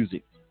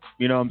music?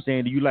 You know what I'm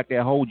saying? Do you like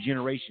that whole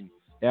generation?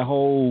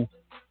 All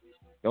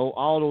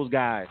those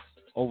guys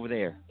over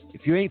there.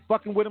 If you ain't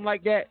fucking with them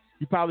like that,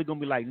 you're probably going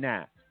to be like,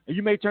 nah. And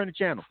you may turn the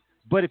channel.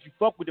 But if you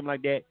fuck with them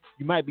like that,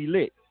 you might be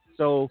lit.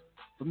 So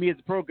for me as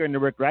a program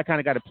director, I kind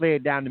of got to play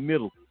it down the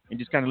middle and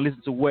just kind of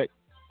listen to what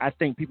I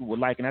think people would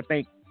like. And I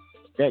think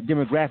that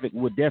demographic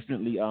would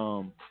definitely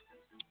will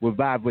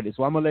vibe with it.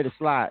 So I'm going to let it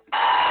slide.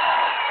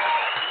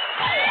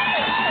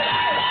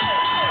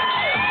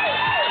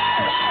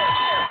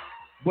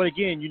 But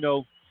again,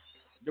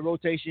 the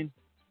rotation,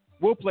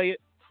 we'll play it.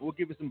 We'll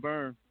give it some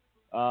burn.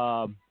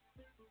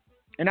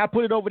 And I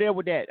put it over there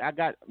with that. I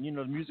got,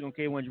 the music on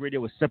K100 Radio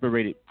was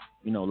separated,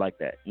 like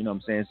that. You know what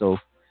I'm saying? So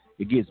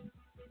it gets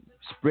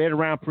spread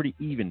around pretty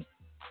even.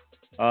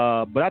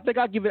 But I think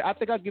I'll give that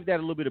a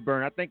little bit of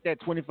burn. I think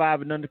that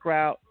 25 and under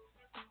crowd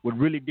would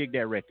really dig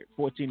that record,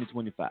 14 to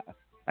 25.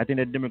 I think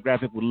that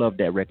demographic would love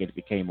that record if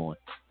it came on.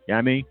 You know what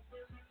I mean?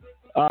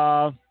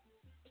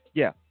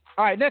 Yeah.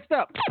 All right, next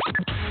up.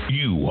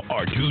 You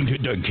are tuned to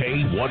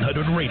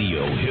K100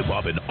 Radio, hip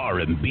hop and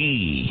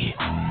R&B.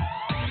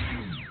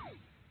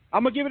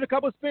 I'm gonna give it a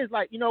couple of spins.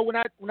 Like, when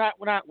I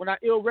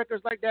ill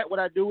records like that, what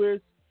I do is,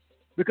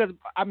 because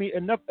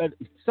enough.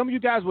 Some of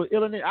you guys were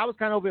ill in it. I was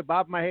kind of over here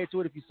bobbing my head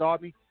to it. If you saw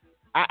me,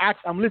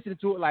 I'm listening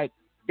to it like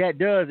that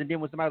does. And then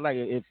when somebody's like,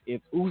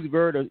 if Uzi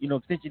Vert or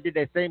Extension did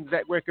that same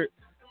exact record,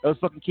 those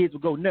fucking kids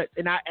would go nuts.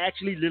 And I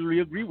actually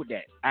literally agree with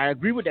that. I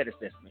agree with that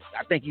assessment.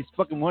 I think he's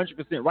fucking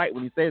 100% right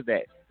when he says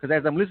that. Because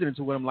as I'm listening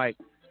to it, I'm like,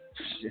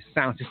 it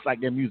sounds just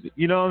like their music.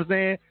 You know what I'm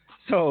saying?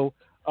 So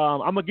I'm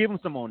going to give him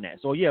some on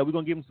that. So, yeah, we're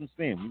going to give him some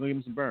spin. We're going to give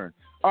him some burn.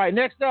 All right,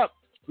 next up,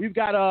 we've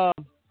got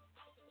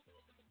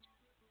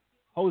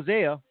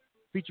Hosea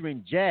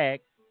featuring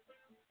Jag.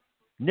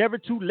 Never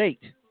Too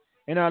Late.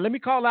 And let me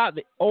call out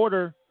the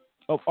order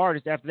of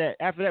artists after that.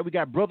 After that, we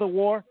got Brother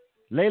War,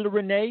 Layla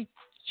Renee,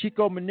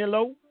 Chico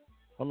Manillo.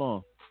 Hold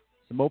on.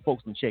 Some more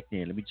folks done checked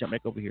in. Let me jump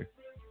back over here.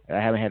 I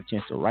haven't had a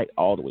chance to write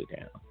all the way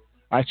down.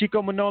 All right,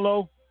 Chico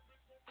Manolo,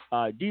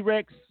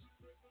 D-Rex,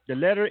 the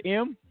letter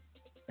M.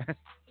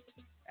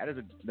 That is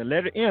the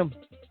letter M.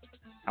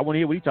 I want to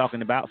hear what he's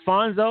talking about.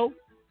 Fonzo,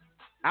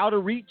 Outer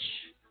Reach,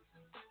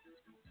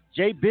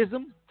 Jay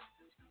Bism.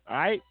 All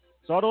right.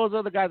 So all those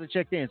other guys are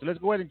checked in. So let's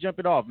go ahead and jump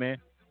it off, man.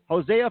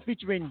 Hosea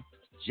featuring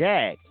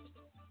Jag.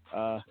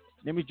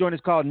 Let me join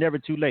this call, Never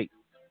Too Late.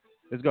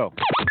 Let's go.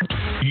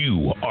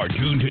 You are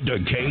tuned to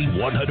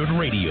K100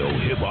 Radio,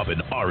 Hip Hop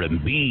and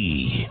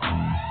R&B.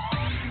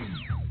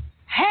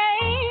 Hey,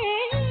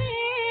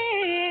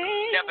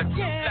 never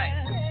too late,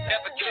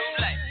 never too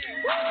late.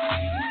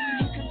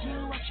 You can do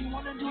what you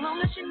wanna do, long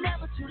as you're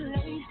never too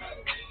late.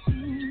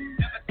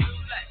 Never too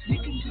late. You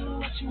can do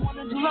what you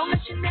wanna do, long as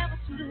you're never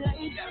too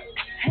late.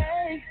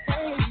 Hey,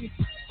 hey,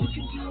 you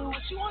can do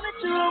what you wanna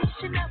do, long as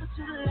you're never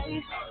too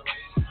late.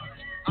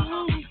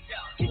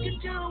 You can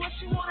do what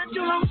you wanna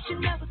do, long as you're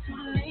never too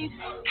late.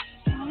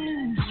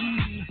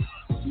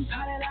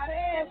 Party,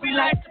 we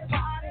like to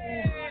party.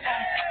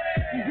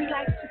 We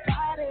like to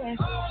party.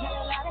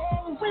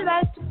 We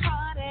like to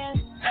party.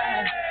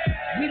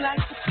 We like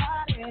to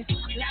party.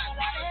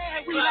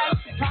 We like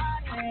to party.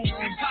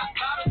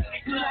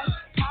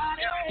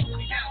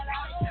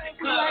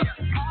 We like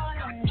to party.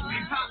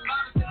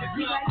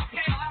 We like to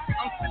party.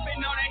 I'm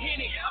sipping on a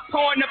Henny. I'm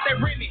pouring up that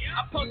Remy.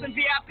 I'm posting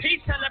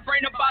VIP,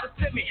 celebrating about a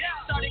semi.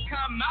 Started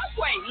come my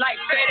way like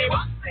Betty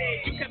said.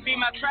 You can be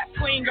my trap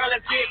queen, girl,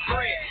 let's get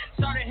bread.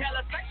 Started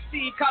hella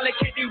sexy, call it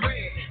Kitty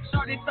Red.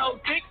 Started so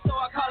thick, so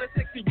I call it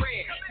Sexy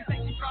Red. She say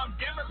she from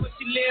Denver, but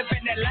she live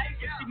in LA.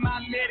 She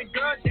my little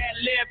girl that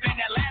live in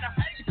Atlanta.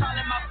 She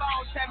calling my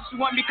phone, telling she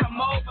want me come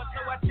over.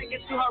 So I take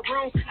it to her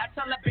room, I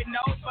tell her bend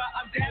over.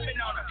 I'm dabbing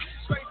on her,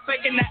 straight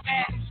faking the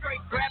ass,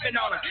 straight grabbing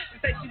on her.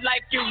 She say she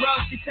like you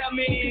rough, she tell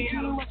me you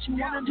can do what you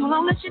wanna do,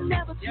 long as you're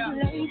never too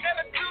late.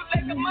 Never too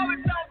late, I'm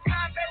always on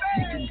time, baby.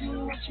 You can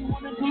do what you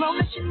wanna do,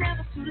 long as you're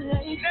never too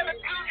late. Never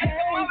too late,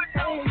 I'm always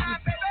on time,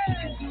 baby. You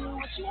can do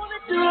what you wanna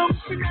do, long as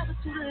you're never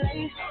too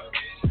late.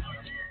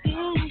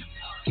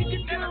 You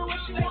can do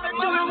what you wanna do,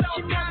 long as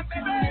you're never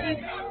too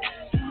late.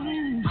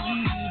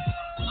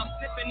 I'm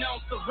sipping on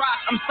Ciroc,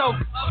 I'm so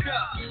fucked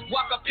up.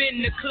 Walk up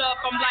in the club,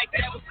 I'm like,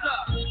 that what's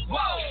up?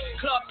 Whoa,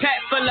 club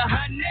packed full of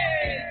honey.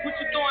 What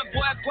you doing,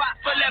 boy? Guap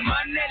full of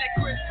money. Like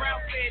Chris Brown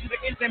said,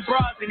 niggas and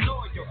bras and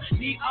loyal.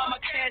 Need all my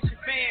cash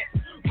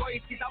advance.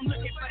 Royalties, I'm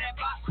looking for that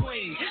box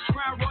queen.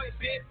 Crown Roy,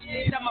 bitch,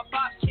 I'm a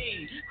box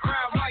king.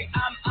 Crown Roy,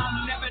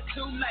 I'm never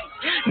too late.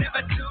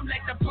 Never too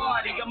late to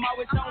party. I'm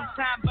always on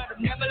time, but I'm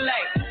never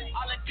late.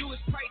 All I do is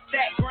pray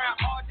that ground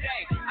all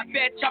day. I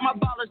bet y'all my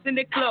ballers in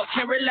the club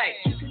can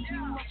relate.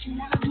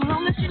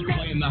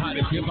 Playing the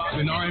hottest hip hop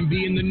and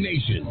R&B in the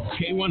nation.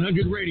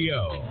 K100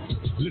 Radio.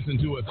 Listen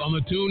to us on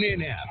the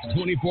TuneIn app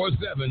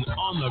 24/7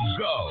 on the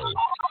go.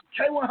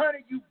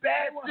 K100, you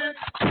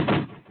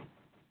bastard.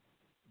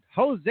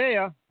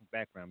 Hosea,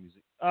 background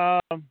music.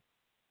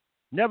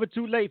 Never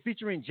Too Late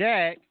featuring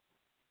Jag.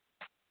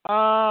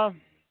 Let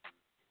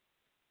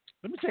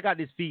me check out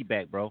this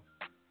feedback, bro.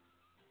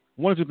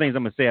 One or two things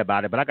I'm gonna say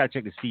about it, but I gotta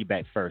check this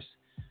feedback first.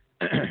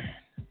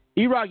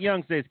 E-Rock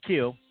Young says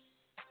kill.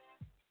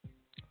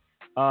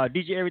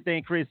 DJ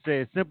Everything Chris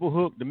says simple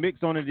hook. The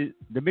mix on it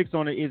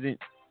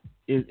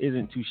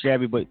isn't too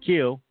shabby, but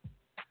kill.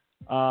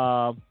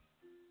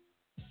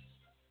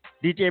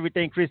 DJ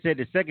Everything Chris said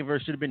the second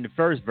verse should have been the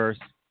first verse.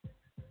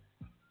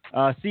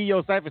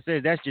 CEO Cypher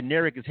says that's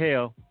generic as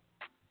hell.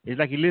 It's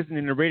like he listened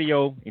to the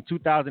radio in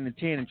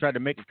 2010 and tried to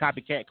make a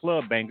copycat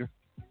club banger.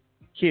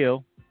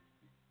 Kill.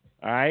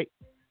 All right.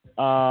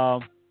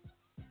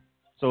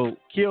 So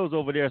Kill's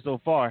over there so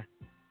far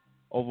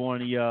over on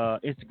the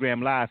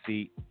Instagram live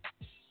feed.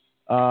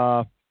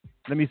 Let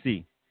me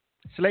see.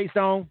 Slate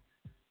Stone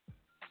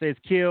says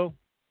kill.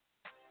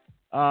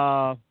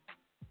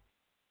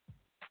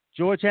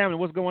 George Hamlin,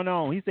 what's going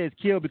on? He says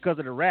kill because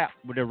of the rap.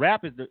 But the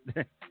rap is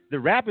the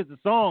rap is the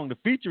song. The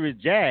feature is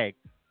Jag.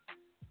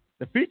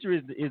 The feature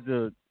is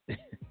the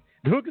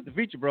the hook is the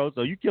feature, bro.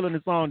 So you killing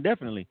the song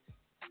definitely.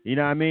 You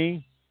know what I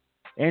mean?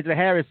 Angela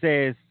Harris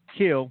says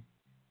kill.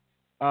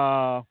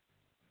 Corey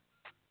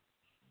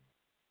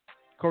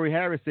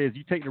Harris says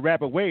you take the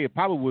rap away, it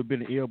probably would have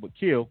been an ill, but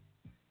kill.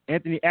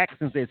 Anthony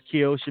Atkinson says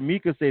kill.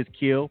 Shamika says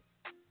kill.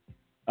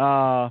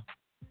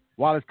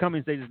 Wallace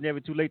Cummings says it's never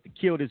too late to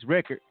kill this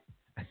record.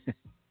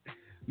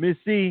 Miss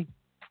C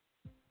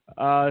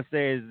says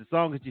the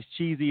song is just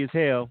cheesy as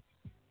hell.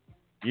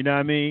 You know what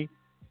I mean?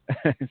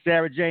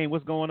 Sarah Jane,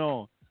 what's going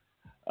on?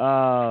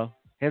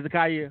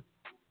 Hezekiah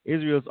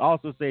Israel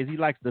also says he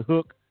likes the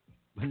hook,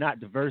 but not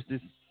the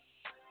verses.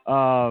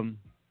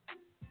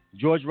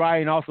 George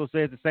Ryan also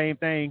says the same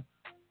thing.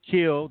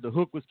 Kill. The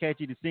hook was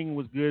catchy, the singing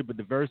was good, but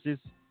the verses,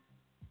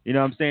 you know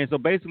what I'm saying? So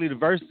basically the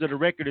verses of the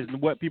record is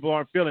what people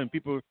aren't feeling.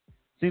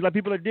 Seems like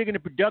people are digging the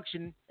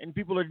production and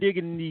people are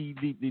digging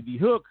the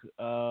hook.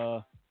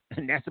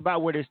 And that's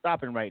about where they're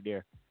stopping right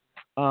there.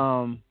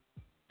 So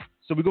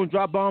we're gonna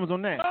drop bombs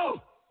on that.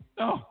 Oh.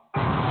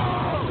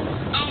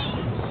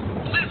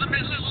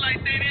 Elizabeth look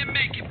like they didn't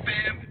make it,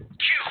 fam.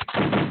 Kill.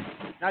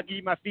 Now I'll give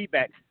you my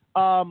feedback.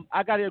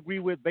 I gotta agree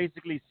with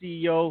basically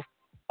CEO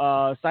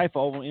Cypher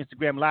over on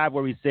Instagram Live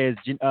where he says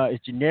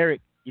it's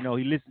generic. You know,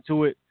 he listened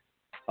to it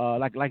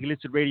like he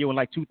listened to the radio in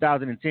like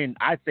 2010.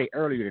 I'd say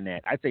earlier than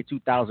that. I'd say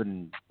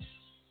 2000.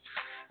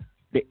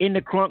 The In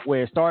the Crunk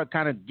where it started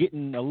kind of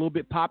getting a little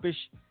bit popish.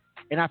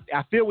 And I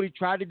feel what he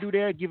tried to do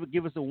there, give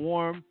us a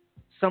warm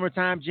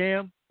summertime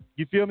jam.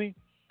 You feel me?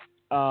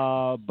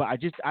 But I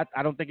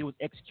don't think it was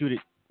executed.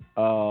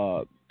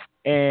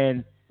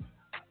 And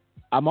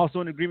I'm also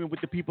in agreement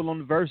with the people on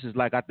the verses.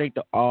 Like I think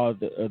the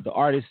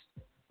artist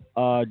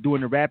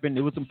doing the rapping,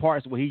 there was some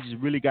parts where he just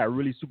really got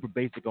really super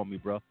basic on me,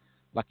 bro.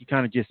 Like you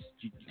kind of you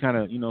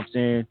know what I'm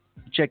saying?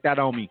 You checked out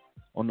on me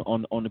on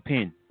the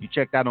pen. You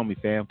checked out on me,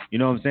 fam. You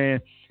know what I'm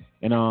saying?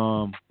 And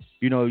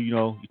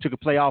you took a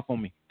play off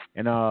on me.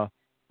 And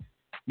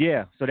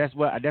yeah, so that's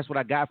what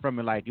I got from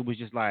it. Like it was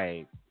just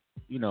like,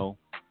 you know,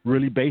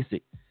 really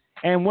basic.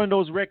 And one of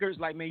those records,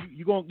 like man,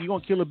 you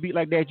gonna kill a beat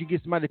like that. You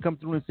get somebody to come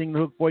through and sing the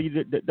hook for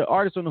you. The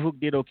artist on the hook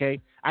did okay.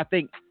 I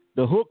think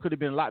the hook could have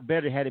been a lot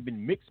better had it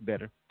been mixed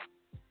better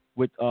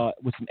with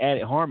some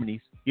added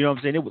harmonies. You know what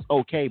I'm saying? It was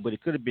okay, but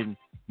it could have been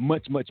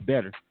much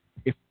better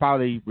if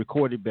probably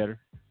recorded better.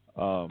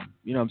 You know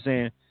what I'm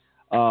saying?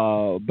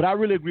 But I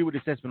really agree with the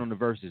assessment on the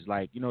verses.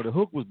 Like, you know, the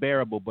hook was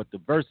bearable, but the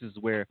verses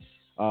where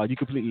you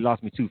completely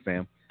lost me too,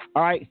 fam.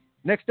 All right,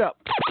 next up.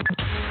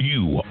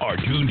 You are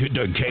tuned to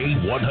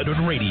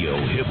K100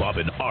 Radio, Hip Hop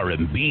and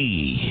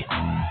R&B.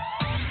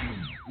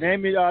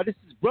 This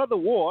is Brother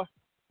War.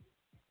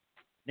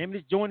 Name of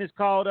this joint is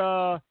called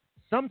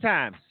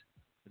Sometimes.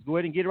 Let's go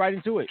ahead and get right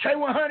into it.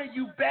 K100,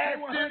 you bad.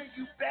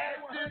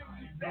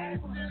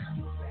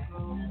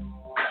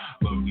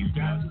 But we've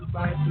got to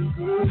fight the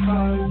good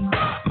fight.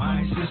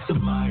 My sister,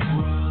 my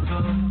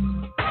brother.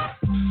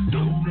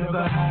 Don't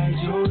ever hide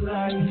your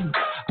life.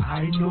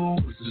 I know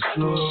it's a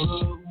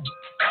struggle.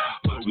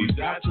 But we've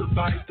got to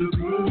fight the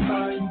good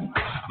fight.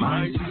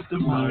 My sister,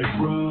 my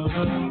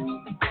brother.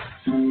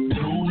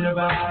 Don't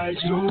ever hide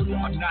your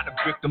life. I'm not a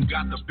victim,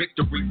 got the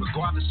victory,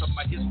 regardless of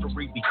my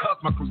history, because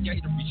my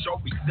creator he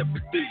showed me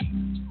sympathy.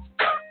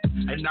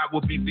 And I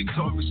will be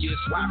victorious.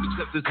 Why?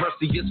 Because his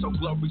mercy is so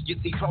glorious.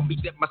 He told me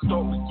that my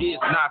story is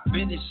not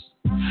finished.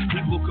 He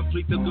will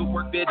complete the good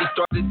work that he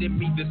started in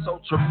me that's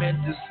so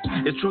tremendous.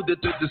 It's true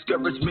that the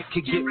discouragement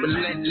can get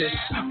relentless,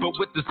 but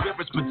with the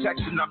Spirit's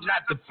protection, I'm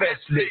not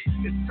defenseless.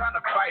 It's time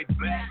to fight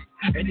back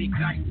and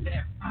ignite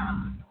that.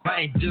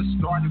 I ain't just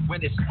started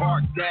when it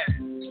sparked that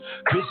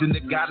vision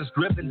that God has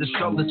driven to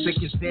show the sick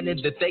and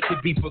sinning that they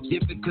could be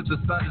forgiven because the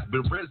sun has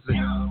been risen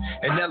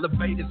and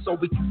elevated so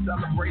we can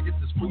celebrate it,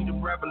 this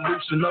freedom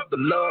revolution of the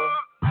love.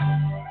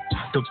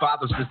 The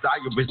Father's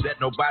desire is that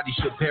nobody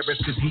should perish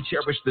because he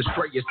cherished the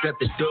strayest at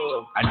the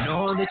dove. I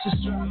know that you're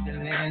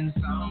struggling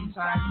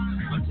sometimes,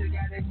 but you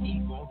gotta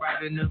keep on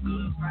fighting the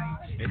good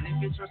fight. And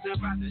if you trust the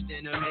Father,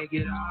 then it'll make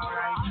it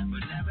alright.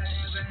 But never,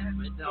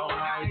 ever, don't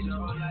hide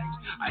your life.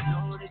 I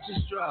know that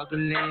you're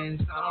struggling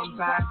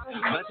sometimes,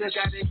 but you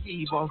gotta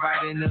keep on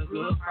fighting the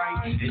good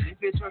fight. And if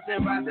you trust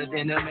the Father,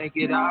 then it'll make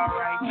it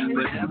alright.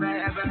 But never,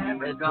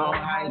 ever, don't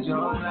hide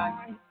your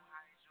life.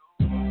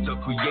 The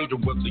creator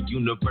of the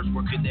universe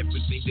working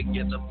everything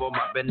together for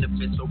my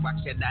benefit, so I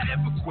cannot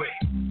ever quit.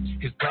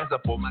 His plans are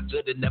for my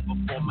good and never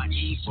for my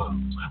evil,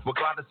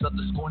 regardless of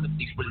the scorn of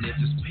these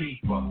religious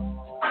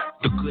people.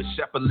 The good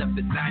shepherd left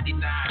at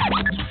 99.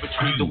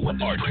 You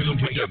are tuned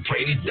to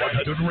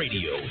K100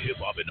 Radio, Hip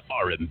Hop and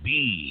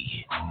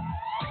R&B.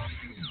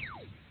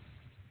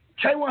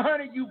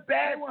 K100, you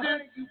bad.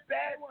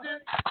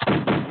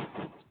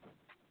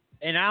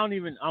 And I don't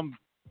even.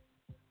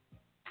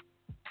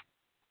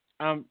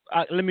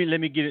 Let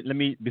me get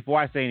it.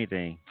 Before I say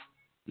anything,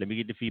 let me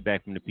get the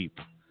feedback from the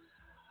people.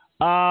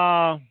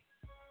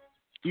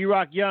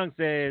 E-Rock Young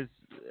says,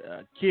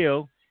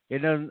 "Kill." It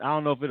doesn't. I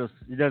don't know if it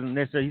doesn't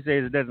necessarily. He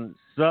says it doesn't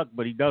suck,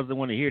 but he doesn't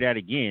want to hear that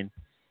again.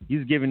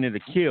 He's giving it a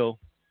kill.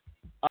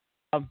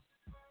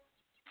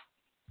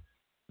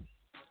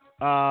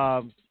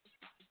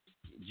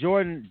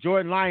 Jordan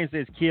Lyon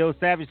says kill.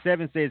 Savage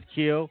 7 says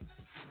kill.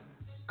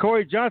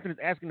 Corey Johnson is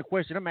asking the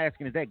question. I'm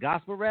asking, is that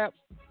gospel rap?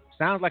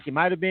 Sounds like it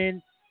might have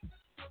been.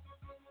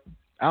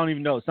 I don't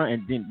even know.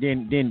 Something.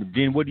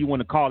 Then what do you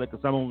want to call it?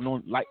 Because some of them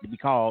don't like to be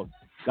called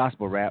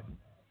gospel rap.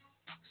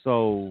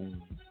 So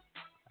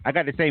I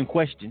got the same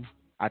question.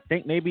 I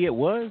think maybe it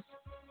was.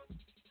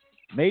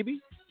 Maybe.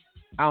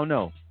 I don't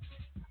know.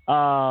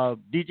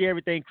 DJ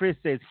Everything Chris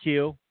says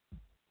kill.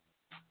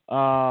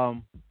 Let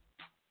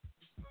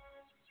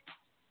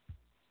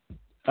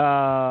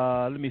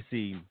me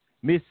see.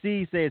 Miss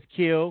C says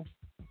kill.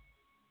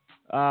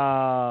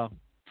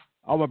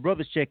 All my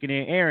brothers checking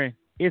in. Aaron,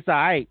 it's all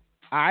right.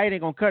 I ain't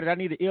gonna cut it. I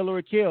need an ill or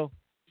a kill.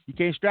 You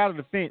can't straddle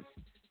the fence.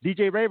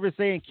 DJ Raver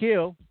saying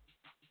kill.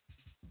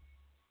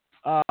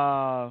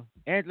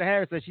 Angela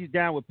Harris says she's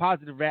down with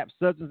positive rap,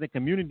 substance, and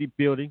community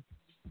building.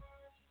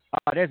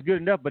 That's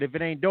good enough, but if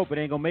it ain't dope, it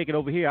ain't gonna make it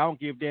over here. I don't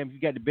give a damn if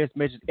you got the best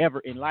message ever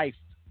in life.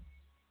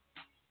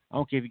 I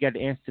don't care if you got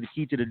the answer to the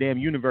key to the damn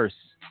universe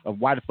of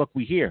why the fuck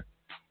we here.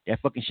 That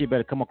fucking shit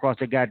better come across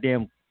that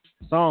goddamn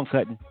song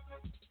cutting,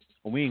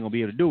 or we ain't gonna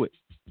be able to do it.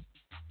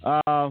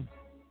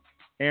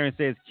 Aaron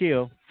says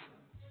kill.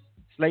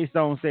 Slate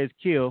Stone says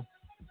kill.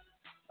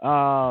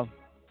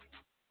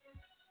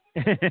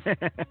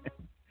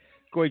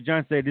 Corey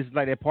John said this is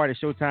like that part of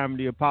Showtime in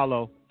the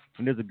Apollo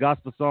when there's a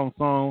gospel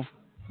song,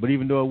 but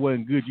even though it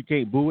wasn't good, you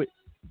can't boo it.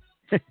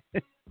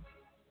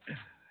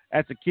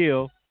 That's a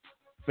kill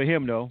for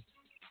him, though.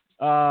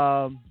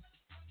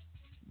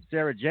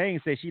 Sarah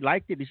Jane said she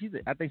liked it.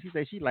 I think she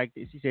said she liked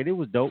it. She said it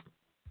was dope.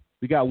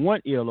 We got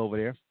one ill over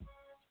there.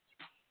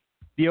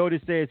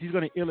 Theodis says he's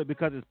going to ill it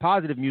because it's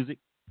positive music.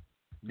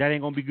 That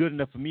ain't going to be good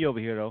enough for me over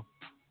here, though.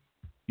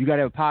 You got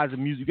to have positive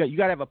music. You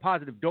got to have a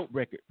positive dope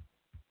record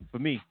for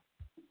me.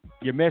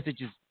 Your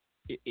message is,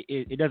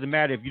 it doesn't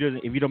matter if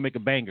you don't make a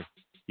banger.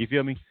 You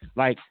feel me?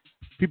 Like,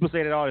 people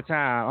say that all the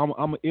time.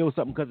 I'm going to ill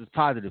something because it's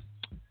positive.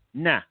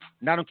 Nah,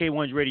 not on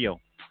K1's radio.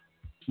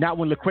 Not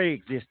when Lecrae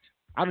exists.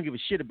 I don't give a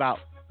shit about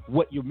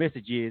what your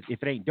message is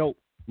if it ain't dope.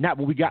 Not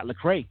when we got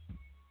Lecrae.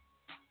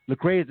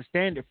 Lecrae is the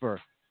standard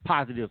for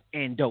positive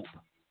and dope.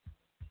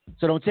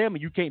 So don't tell me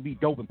you can't be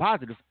dope and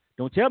positive.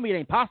 Don't tell me it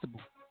ain't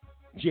possible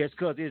just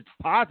because it's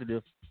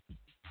positive.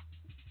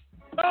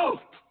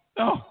 Elizabeth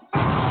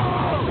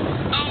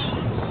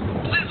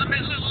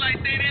look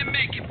like they didn't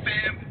make it,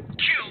 fam.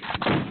 Kill.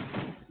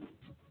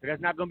 But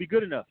that's not going to be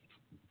good enough.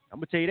 I'm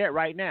going to tell you that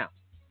right now.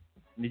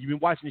 And if you've been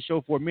watching the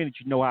show for a minute,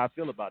 you know how I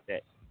feel about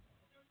that.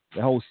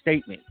 The whole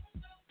statement.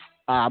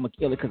 I'm going to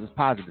kill it because it's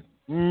positive.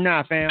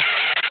 Nah, fam.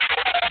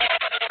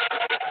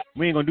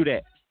 We ain't going to do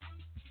that.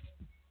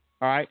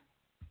 All right?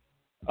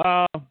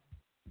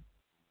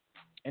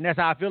 And that's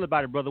how I feel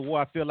about it, Brother War.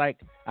 I feel like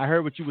I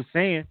heard what you were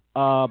saying,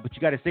 but you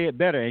got to say it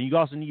better. And you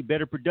also need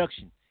better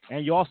production.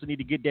 And you also need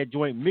to get that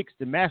joint mixed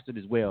and mastered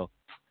as well.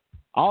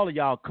 All of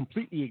y'all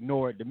completely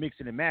ignored the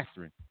mixing and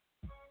mastering.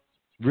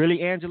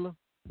 Really, Angela?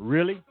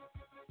 Really?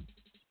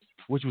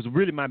 Which was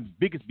really my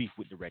biggest beef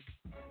with the record,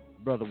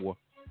 Brother War.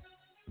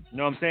 You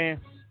know what I'm saying?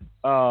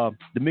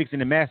 The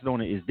mixing and mastering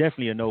on it is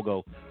definitely a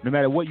no-go. No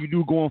matter what you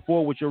do going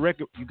forward with your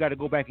record, you got to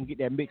go back and get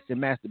that mixed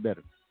and mastered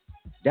better.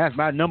 That's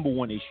my number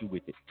one issue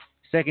with it.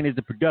 Second is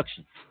the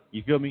production.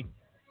 You feel me?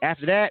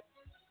 After that,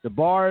 the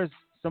bars,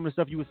 some of the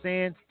stuff you were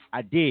saying,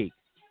 I dig.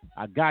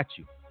 I got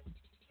you.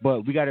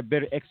 But we got to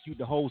better execute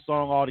the whole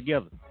song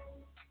altogether.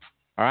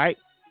 All right?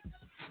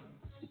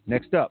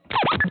 Next up.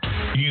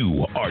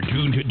 You are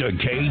tuned to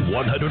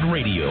K100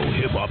 Radio,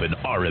 Hip Hop and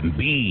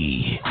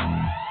R&B.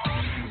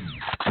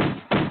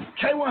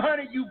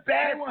 K100, you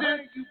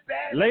bastard.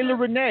 Layla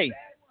Renee.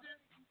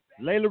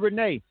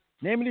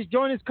 Name of this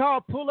joint is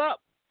called Pull Up.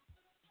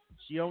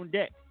 She on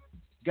deck.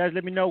 You guys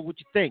let me know what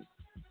you think.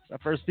 It's our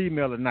first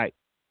female tonight.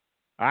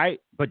 All right?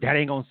 But that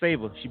ain't going to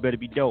save her. She better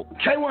be dope.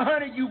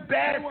 K100, you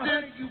bastard.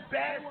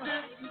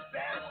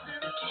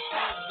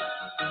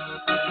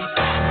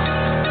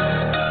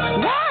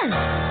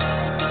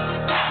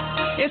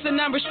 It's a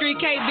number Street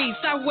KB,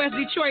 Southwest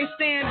Detroit,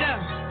 stand up.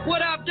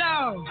 What up,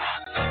 dog?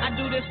 I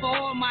do this for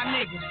all my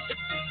niggas.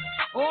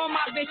 All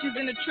my bitches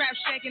in the trap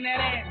shaking that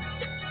ass.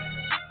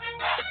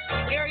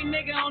 Every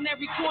nigga on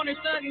every corner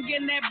thugging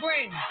getting that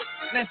bread.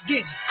 Let's get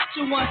it.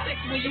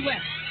 216, where you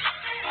at?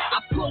 I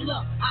pull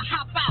up, I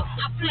hop out,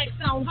 I flex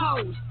on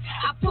hoes.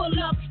 I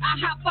pull up, I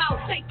hop out,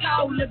 take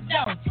all the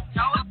dough.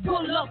 I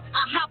pull up,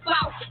 I hop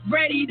out,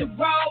 ready to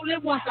roll.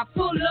 And once I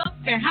pull up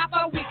and hop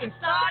out, we can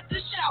start the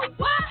show.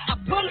 What? I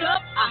pull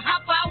up, I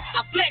hop out,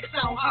 I flex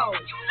on hoes. I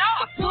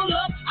pull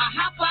up, I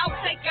hop out,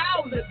 take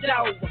all the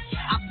dough. I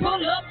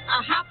pull up,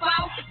 I hop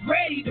out,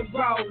 ready to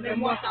roll.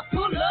 And once I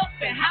pull up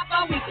and hop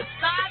out, we can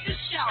start the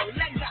show.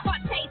 Let's go. My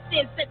taste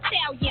is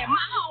Italian,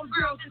 my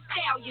homegirls are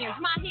stallions.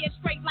 My hair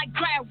straight like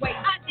driveway.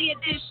 I did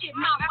this shit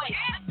my way. I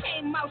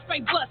came out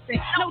straight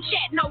bustin', no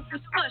chat, no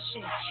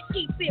discussion.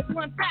 Keep it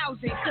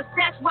 1,000, cause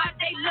that's why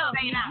they love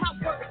me. My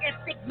work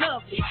ethic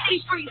lovely.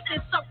 These streets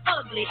is so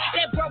ugly.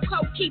 That broke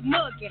hoe keep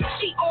mugging.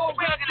 She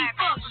already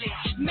ugly.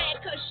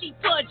 Mad cause she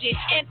budget.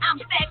 And I'm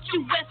fat,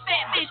 you West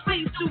fat bitch.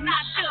 Please do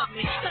not shove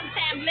me.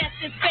 Sometimes less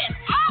is best.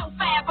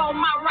 05 on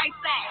my right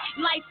side.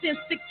 License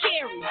to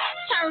carry.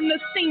 Turn the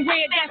scene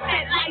red. That's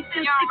that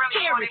license to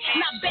carry.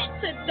 Now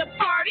back to the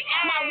party.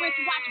 My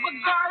wristwatch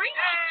Bulgari.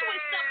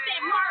 Twist up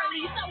that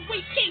Marley so we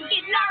can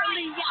get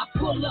gnarly. I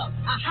pull up,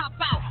 I hop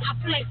out, I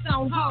flex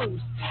on hoes.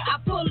 I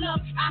pull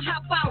up, I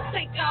hop out,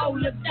 take all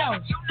the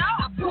dough.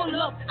 I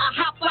pull up, I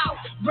hop out,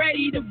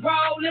 ready to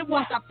roll. And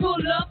once I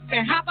pull up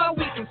and hop out,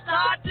 we can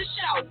start the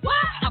show.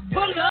 What? I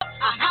pull up,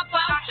 I hop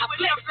out, I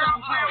flex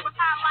on hoes. I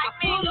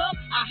pull up,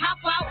 I hop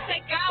out,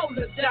 take all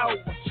the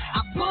dough. I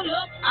pull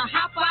up, I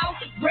hop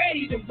out,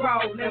 ready to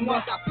roll. And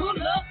once I pull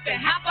up and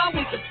hop out,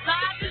 we can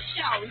start the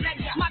show.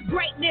 My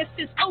greatness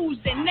is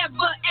oozing,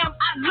 never am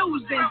I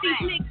losing.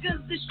 These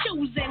niggas is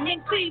choosing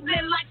in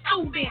Cleveland like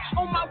Subin.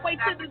 On my way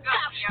to the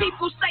top,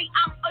 people say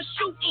I'm a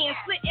shoot-in.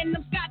 Slitting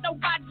them sky, no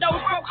by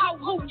those broke hoe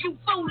who you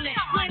fooling.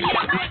 Money is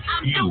what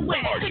I'm You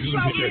doing. are tuned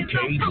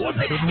to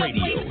the K100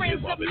 Radio,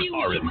 Hip Hop and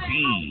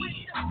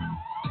R&B.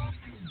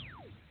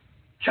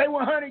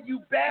 K100, you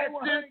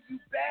bastard.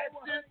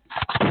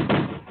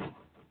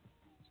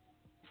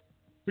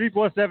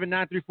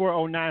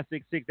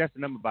 347-934-0966. That's the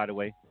number, by the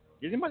way.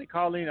 Is anybody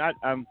calling? I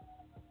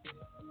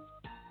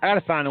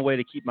gotta find a way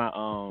to keep my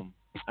I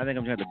think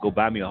I'm gonna have to go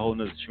buy me a whole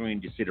nother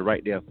screen, just sit it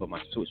right there for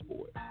my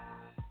switchboard,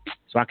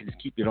 so I can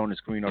just keep it on the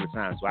screen all the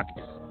time, so I can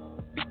just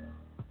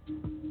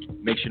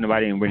make sure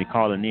nobody ain't really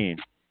calling in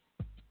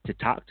to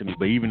talk to me.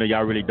 But even though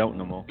y'all really don't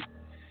no more.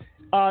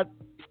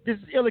 This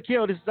is Illa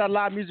Kill. This is our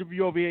live music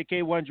review over here at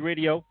K100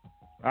 Radio.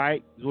 All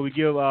right, this is where we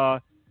give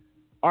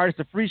artists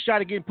a free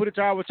shot at getting put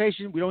into our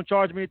rotation. We don't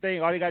charge them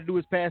anything. All they got to do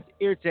is pass the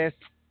ear test.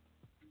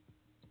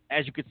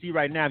 As you can see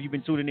right now, if you've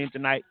been tuning in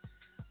tonight,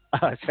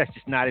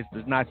 it's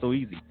not so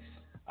easy.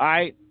 All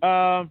right,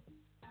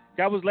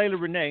 that was Layla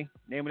Renee.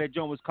 Name of that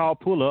joint was called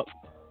Pull Up.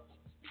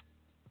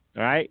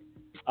 All right,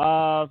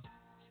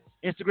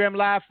 Instagram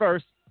Live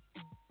first.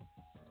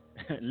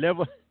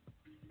 Level.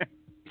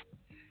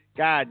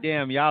 God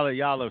damn,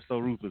 y'all are so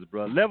ruthless,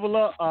 bro. Level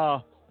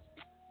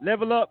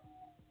up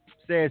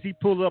says he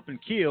pulled up and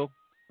killed.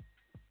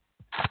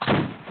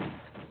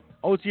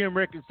 OTM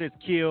Records says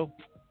kill.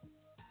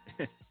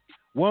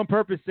 One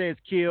Purpose says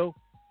kill.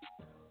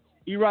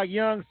 E-Rock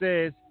Young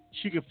says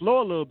she can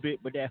flow a little bit,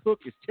 but that hook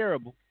is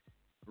terrible.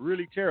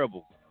 Really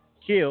terrible.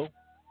 Kill.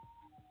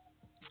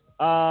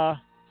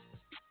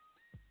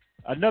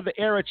 Another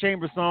Era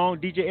Chamber song.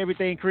 DJ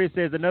Everything Chris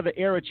says another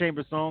Era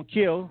Chamber song.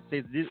 Kill.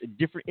 Says this a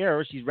different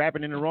era. She's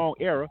rapping in the wrong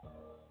era.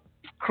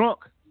 Crunk.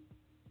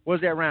 What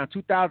was that around?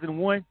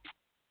 2001?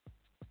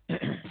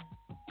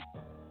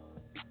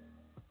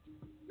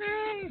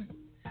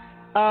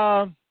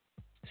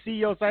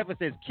 CEO Cypher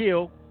says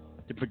kill.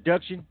 The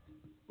production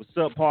was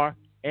subpar.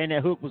 And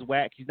that hook was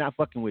whack. He's not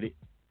fucking with it.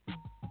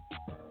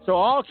 So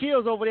all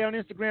kills over there on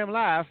Instagram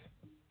Live.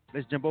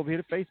 Let's jump over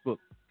here to Facebook.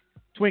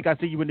 Twink, I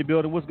see you in the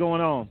building. What's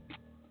going on?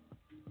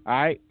 All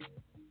right.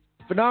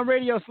 Phenom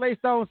Radio, Slay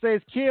Stone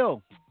says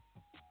kill.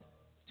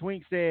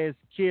 Twink says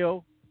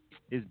kill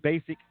is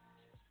basic.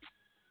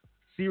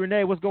 C.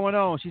 Renee, what's going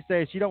on? She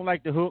says she don't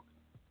like the hook.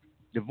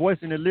 The voice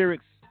in the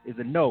lyrics is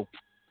a no.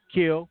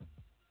 Kill.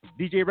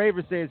 DJ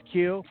Raver says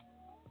kill.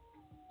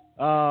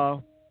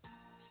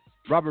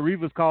 Robert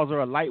Rivas calls her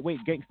a lightweight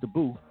gangsta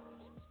boo.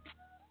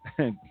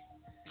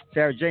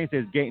 Sarah Jane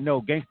says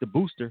gangsta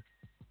booster.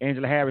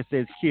 Angela Harris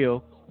says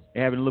kill.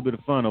 They're having a little bit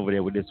of fun over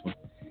there with this one.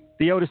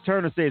 Theodis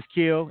Turner says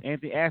kill.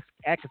 Anthony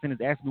Atkinson is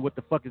asking me what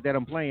the fuck is that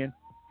I'm playing.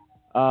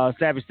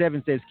 Savage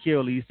 7 says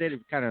kill. He said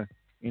it kind of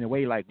in a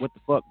way like, what the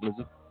fuck,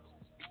 Blizzard?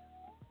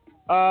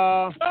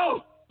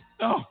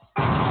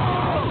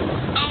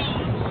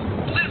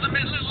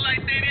 Elizabeth look like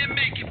they didn't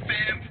make it,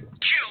 fam.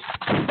 Kill.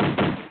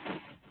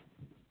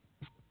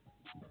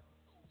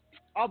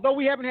 Although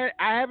I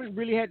haven't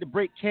really had to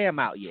break Cam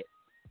out yet.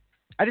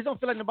 I just don't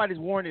feel like nobody's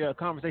warranted a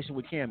conversation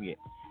with Cam yet.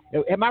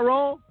 Am I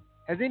wrong?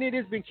 Has any of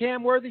this been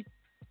Cam worthy?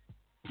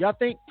 Y'all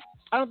think?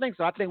 I don't think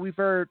so. I think we've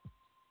heard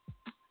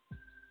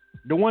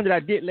the one that I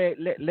did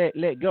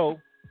let go.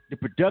 The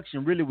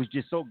production really was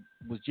just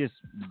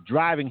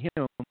driving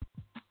him,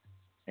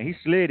 and he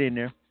slid in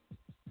there.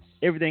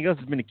 Everything else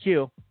has been a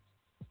kill,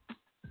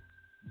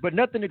 but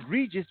nothing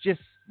egregious.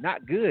 Just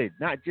not good.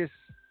 Not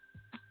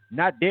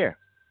there.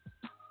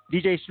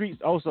 DJ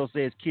Streets also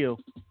says kill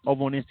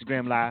over on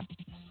Instagram Live.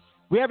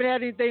 We haven't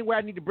had anything where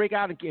I need to break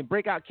out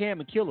Cam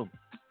and kill him,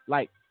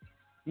 like,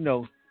 you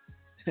know.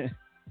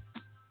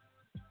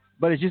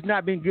 But it's just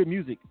not been good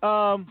music.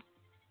 Layla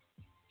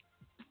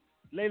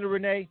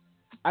Renee,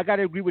 I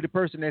gotta agree with the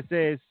person that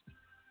says,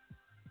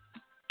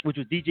 which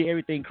was DJ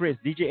Everything Chris.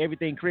 DJ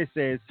Everything Chris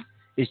says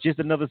it's just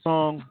another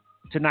song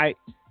tonight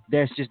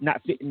that's just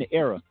not fitting the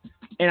era.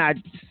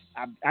 And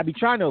I be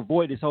trying to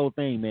avoid this whole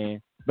thing,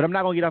 man. But I'm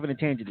not gonna get off on a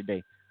tangent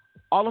today.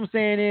 All I'm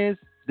saying is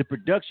the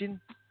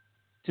production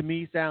to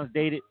me sounds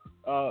dated,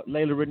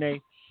 Layla Renee.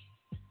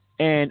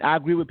 And I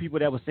agree with people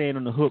that were saying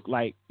on the hook,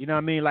 like, you know what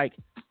I mean? Like,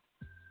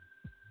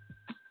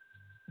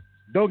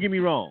 don't get me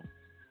wrong,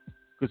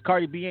 because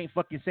Cardi B ain't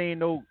fucking saying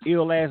no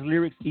ill-ass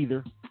lyrics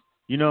either.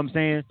 You know what I'm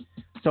saying?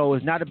 So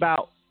it's not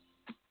about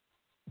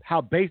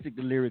how basic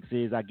the lyrics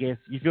is, I guess.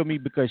 You feel me?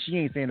 Because she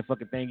ain't saying the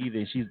fucking thing either,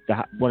 and she's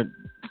got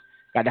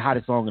the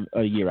hottest song of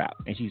the year out,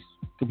 and she's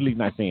completely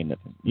not saying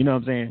nothing. You know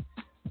what I'm saying?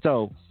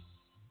 So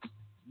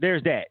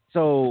there's that.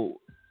 So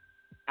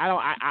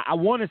I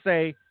want to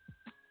say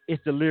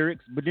it's the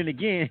lyrics, but then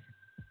again,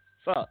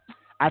 fuck.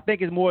 I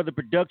think it's more the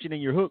production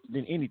and your hook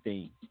than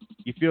anything.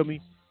 You feel me?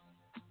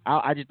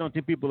 I just don't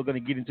think people are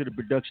going to get into the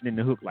production and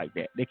the hook like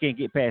that. They can't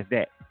get past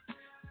that.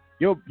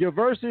 Your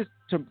verses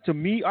to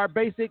me are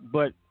basic,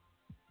 but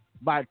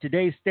by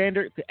today's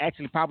standard,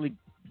 actually probably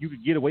you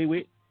could get away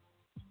with.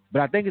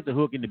 But I think it's the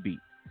hook and the beat.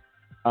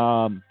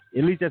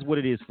 At least that's what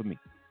it is for me.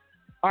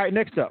 All right,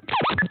 next up.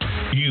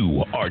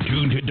 You are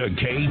tuned to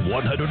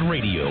K100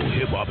 Radio,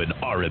 Hip Hop and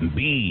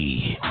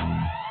R&B.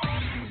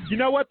 You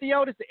know what,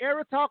 Theo? The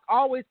era talk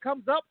always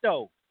comes up,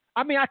 though.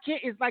 I mean, I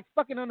can't. It's like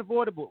fucking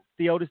unavoidable.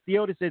 Theotis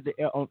says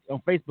that,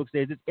 on Facebook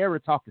says this era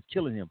talk is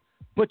killing him.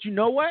 But you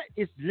know what?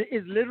 It's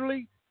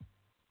literally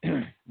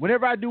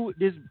whenever I do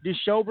this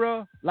show,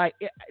 bro. Like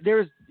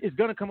it's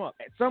gonna come up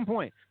at some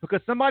point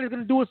because somebody's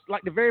gonna do it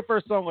like the very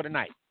first song of the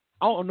night.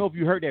 I don't know if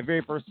you heard that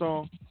very first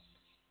song.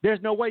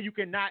 There's no way you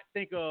cannot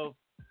think of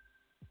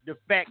the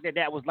fact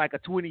that was like a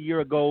 20-year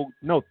ago,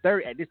 no,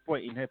 30 at this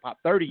point in hip hop,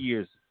 30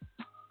 years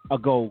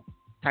ago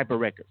type of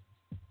record.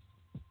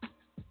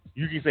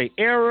 You can say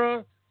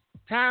era,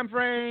 time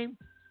frame,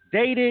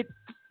 dated,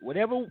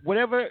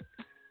 whatever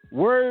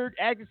word,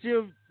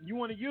 adjective you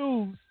want to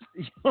use.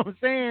 You know what I'm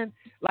saying?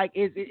 Like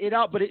it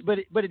all, but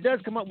it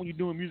does come up when you're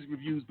doing music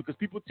reviews because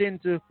people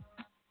tend to,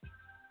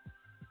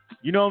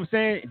 you know what I'm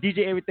saying?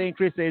 DJ Everything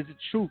Chris says it's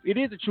truth. It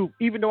is the truth,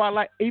 even though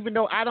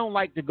I don't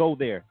like to go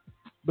there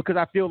because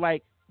I feel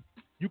like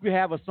you could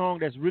have a song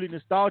that's really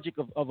nostalgic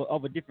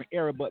of a different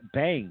era, but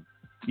bang,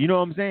 you know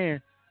what I'm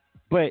saying?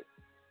 But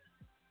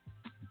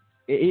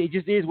it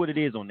just is what it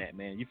is on that,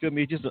 man. You feel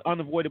me? It's just an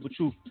unavoidable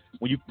truth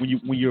when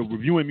you're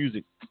reviewing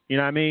music. You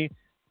know what I mean?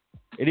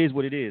 It is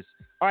what it is.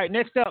 All right,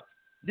 next up,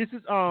 this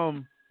is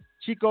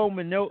Chico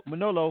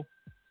Manolo.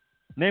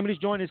 Name of this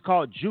joint is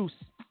called Juice.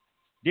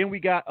 Then we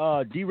got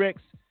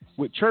D-Rex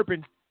with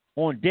Chirpin'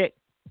 on deck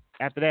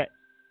after that.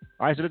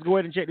 All right, so let's go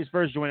ahead and check this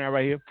first joint out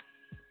right here.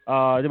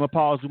 Then we'll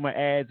pause, do my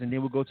ads, and then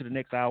we'll go to the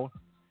next hour.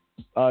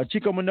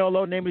 Chico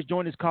Manolo, name of this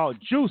joint is called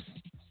Juice.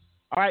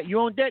 All right, you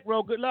on deck,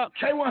 bro. Good luck.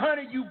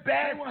 K100, you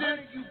bastard.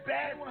 You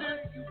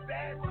bastard. You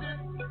bastard.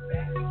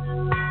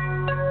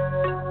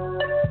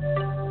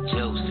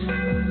 Juice.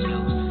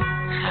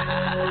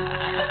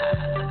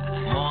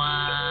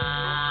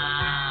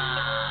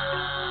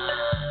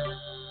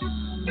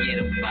 Get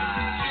a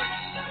vibe.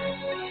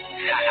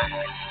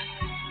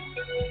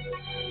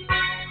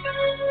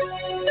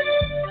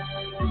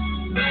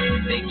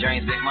 Big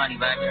dreams, big money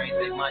back.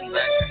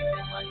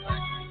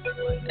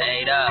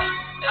 Ate up.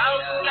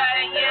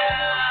 Okay, yeah.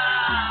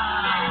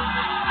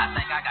 I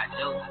think I got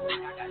juice.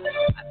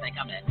 I think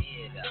I'm that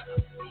nigga.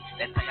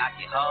 They say I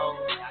get hoes.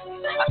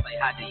 I say,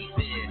 how do you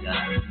feel?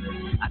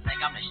 I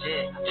think I'm the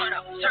shit. Turn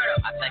up.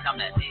 I think I'm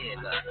that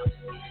nigga.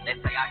 They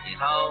say I get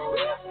hoes.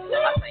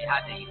 I say,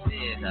 how do you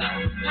feel?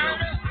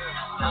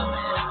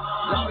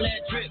 Don't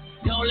let drip.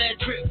 Don't let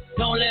drip.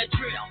 Don't let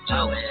drip.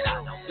 Don't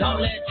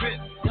let drip.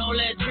 Don't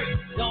let drip.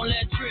 Don't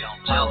let drip.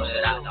 Don't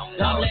let drip.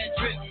 Don't let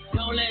drip.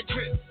 Don't let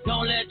drip.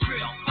 Don't let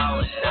drip.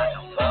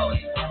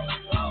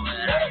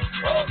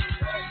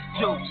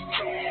 Juice.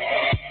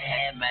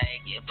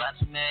 Handmade, get bust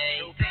for me.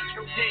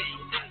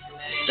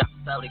 Drop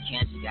soda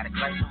can, she got a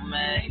crush on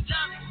me.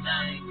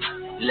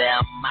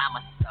 Little mama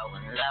so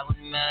in love with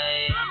me.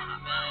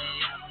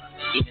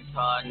 Even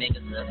tall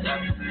niggas look up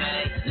to me.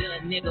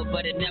 Little nigga,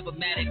 but it never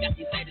mattered. Got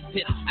these haters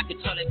pissed. I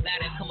control it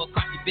bladder. Come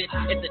across your bitch.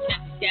 It's a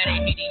chance to scatter.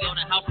 Meaty on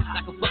the house. It's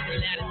like a fucking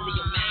ladder. See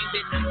your main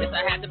bitch. Since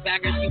I had to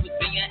back her, she was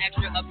being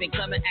extra up and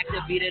coming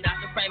active. Beat it out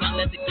the frame and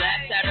let the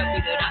glass shatter.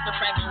 Beat it out the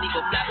frame and leave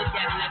a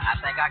flabbergasted. I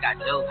think I got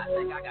juice.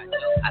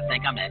 I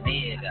think I'm that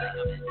nigga.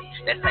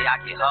 They say I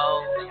get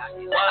hoes.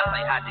 I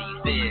say, how do you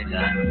feel?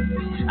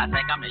 I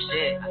think I'm the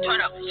shit. Turn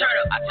up.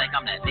 I think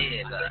I'm that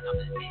nigga.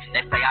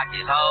 They say I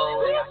get hoes.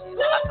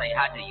 I say,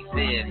 how do you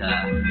feel?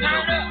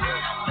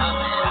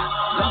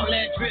 Don't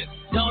let drip.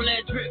 Don't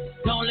let drip.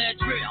 Don't let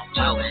drip.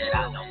 Don't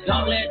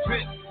let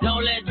drip.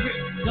 Don't let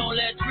drip. Don't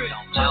let drip.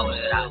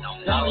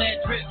 Don't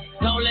let drip.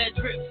 Don't let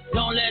drip.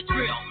 Don't let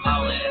drip.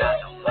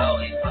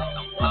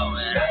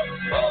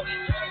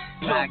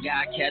 I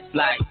got catch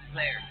flight.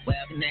 Well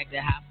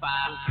connected, high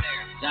five.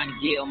 Johnny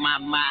Gill, my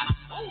mind.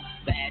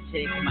 Bad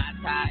chicks, my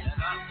type.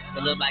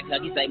 To look like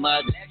Huggy, say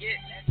mug.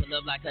 To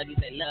look like Huggy,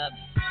 say love.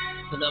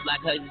 To look like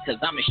Huggy, cause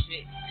I'm a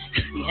shit.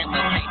 See him, I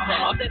can't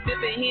tell. Off that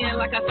pippin' hen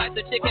like I sliced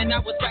the chicken. I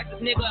was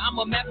practice, nigga. I'm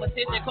a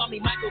mathematician. Call me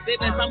Michael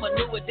Bivens. I'm a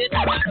new addition.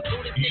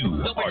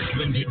 You are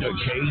tuned to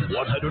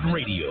K100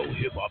 Radio,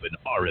 Hip Hop and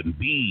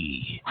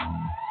R&B.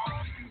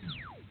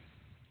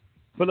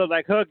 But look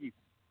like Huggy.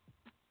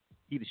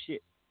 He the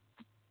shit.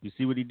 You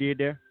see what he did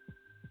there?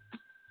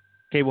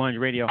 K100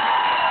 Radio.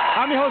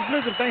 I'm your host,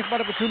 Blizzard. Thanks for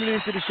tuning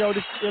into the show.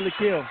 This is Ill or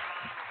Kill.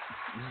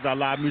 This is our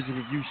live music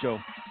review show.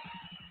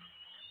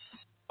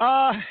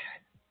 I'm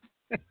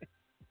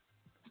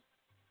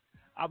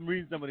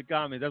reading some of the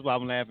comments. That's why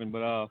I'm laughing.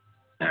 But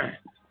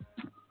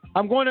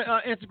I'm going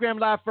to Instagram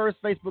Live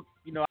first. Facebook,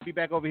 I'll be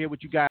back over here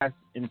with you guys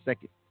in a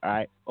second. All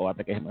right. Oh, I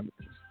think I hit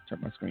turn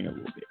my screen up a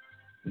little bit.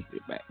 Let's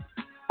get back.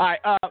 All right.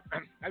 I'll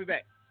be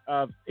back.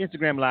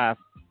 Instagram Live.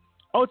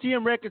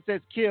 OTM Records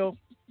says kill.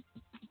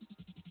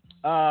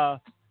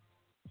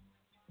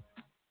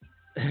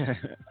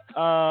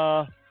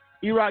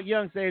 E-Rock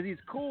Young says he's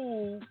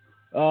cool,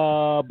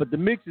 but the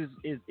mix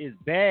is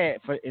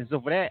bad. And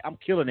so for that, I'm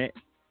killing it.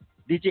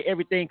 DJ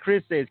Everything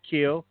Chris says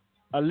kill.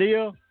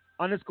 Aaliyah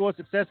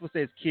 _successful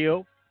says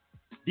kill.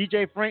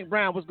 DJ Frank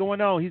Brown, what's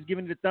going on? He's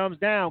giving it a thumbs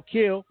down.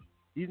 Kill.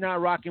 He's not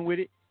rocking with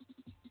it.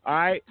 All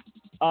right.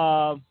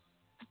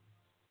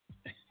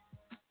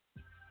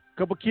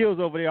 Couple kills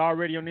over there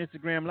already on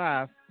Instagram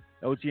Live.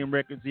 OTM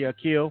Records, yeah,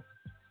 kill.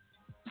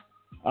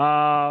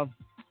 Let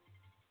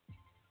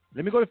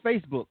me go to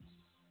Facebook.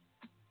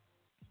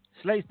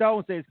 Slate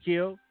Stone says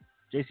kill.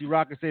 JC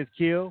Rocker says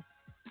kill.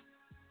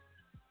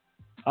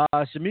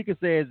 Shamika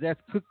says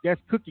that's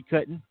cookie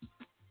cutting.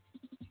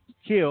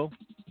 Kill.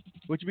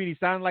 What you mean? He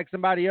sounded like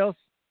somebody else?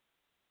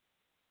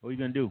 What are you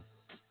gonna do?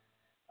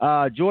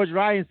 George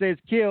Ryan says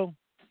kill.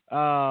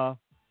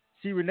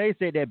 C. Renee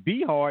said that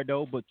beat hard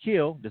though, but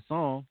kill the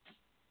song.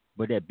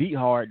 But that beat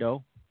hard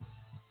though.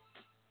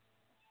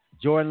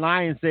 Jordan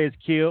Lyon says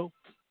kill.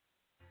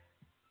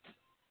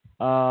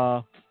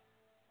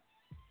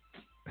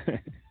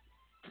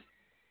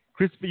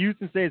 Christopher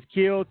Houston says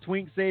kill.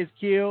 Twink says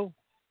kill.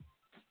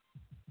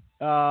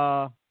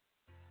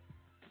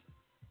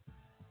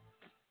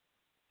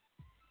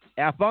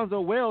 Alfonso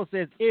Wells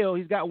says ill.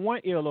 He's got one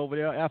ill over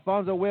there.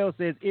 Alfonso Wells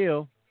says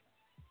ill.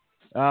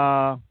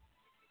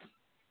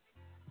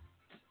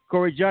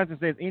 Corey Johnson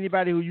says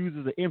anybody who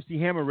uses an MC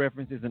Hammer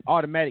reference is an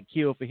automatic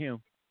kill for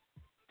him.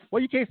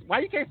 Well, why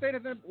you can't say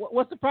that?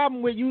 What's the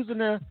problem with using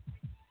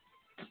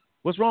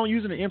what's wrong with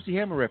using an MC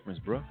Hammer reference,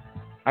 bro?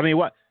 I mean,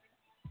 what?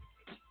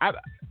 I'm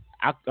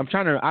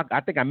trying to. I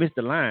think I missed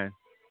the line.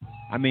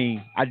 I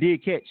mean, I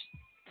did catch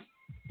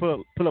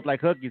pull up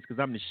like Huggies because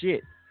I'm the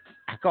shit.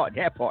 I caught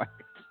that part.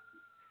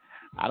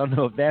 I don't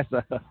know if that's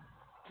a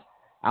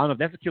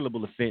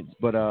killable offense,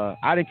 but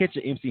I didn't catch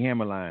an MC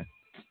Hammer line,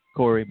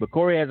 Corey. But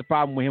Corey has a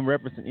problem with him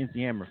referencing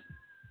MC Hammer.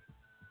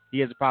 He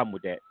has a problem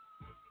with that.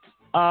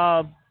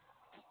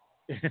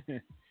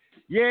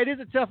 Yeah, it is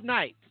a tough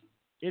night.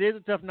 It is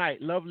a tough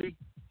night. Lovely.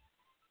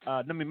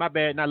 My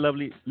bad, not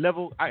lovely.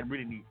 Level. I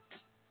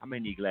may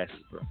need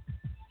glasses, bro.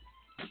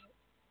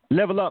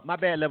 Level up. My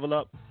bad. Level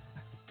up.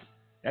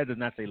 That does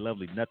not say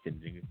lovely.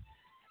 Nothing, nigga.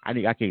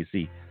 I can't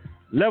see.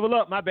 Level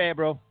up. My bad,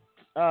 bro.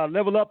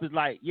 Level up is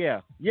like,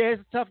 yeah,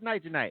 it's a tough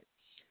night tonight.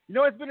 You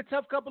know, it's been a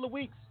tough couple of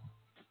weeks.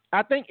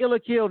 I think Illa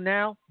Kill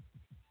now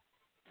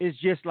is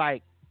just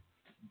like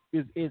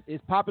is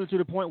popular to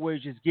the point where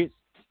it just gets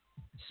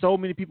so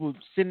many people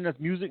sending us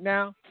music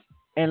now,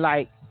 and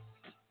like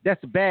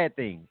that's a bad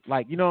thing.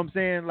 Like, you know what I'm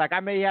saying? Like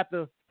I may have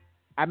to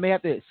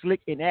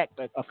slick and act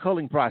a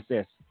culling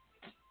process.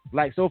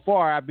 Like so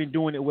far, I've been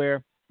doing it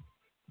where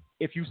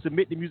if you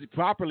submit the music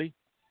properly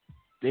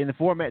in the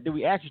format that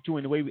we asked you to,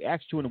 in the way we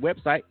asked you on the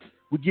website,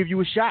 we give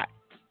you a shot.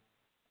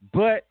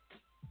 But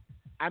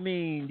I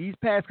mean, these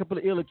past couple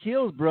of Illa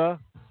Kills, bruh,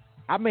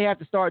 I may have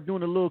to start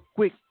doing a little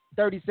quick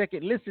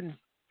 30-second listen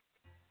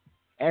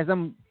as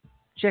I'm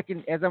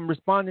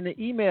responding to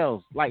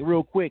emails, like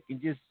real quick,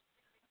 and just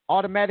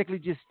automatically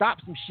just stop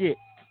some shit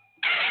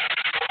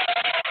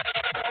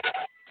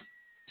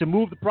to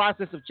move the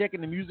process of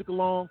checking the music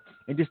along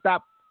and just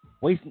stop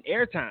wasting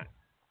airtime.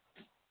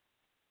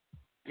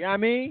 You know what I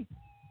mean?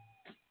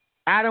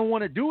 I don't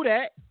want to do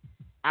that.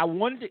 I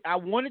wanted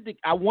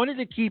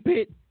to keep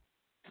it.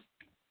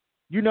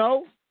 You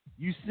know,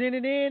 you send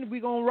it in,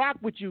 we gonna rock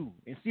with you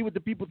and see what the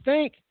people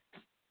think.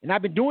 And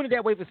I've been doing it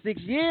that way for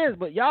 6 years,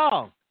 but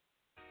y'all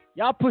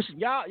pushing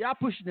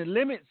the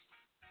limits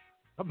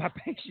of my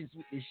patience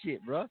with this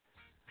shit, bro.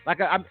 Like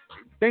I'm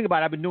think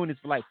about it, I've been doing this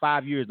for like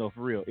 5 years though,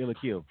 for real. Illa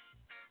Kill.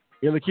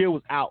 Illa Kill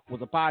was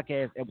a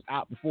podcast that was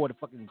out before the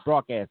fucking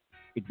broadcast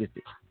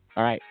existed.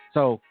 All right,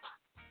 so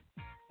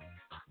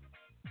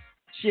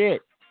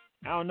shit,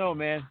 I don't know,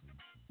 man.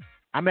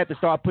 I'm gonna have to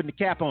start putting the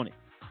cap on it.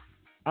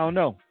 I don't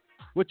know.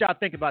 What y'all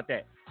think about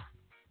that?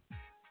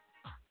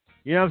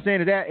 You know what I'm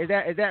saying?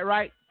 Is that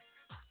right?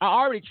 I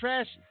already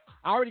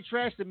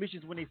trashed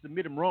submissions when they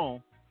submit them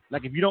wrong.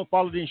 Like if you don't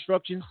follow the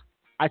instructions,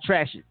 I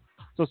trash it.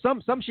 So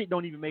some shit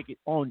don't even make it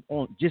on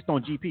just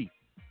on GP.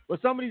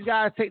 But some of these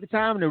guys take the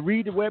time to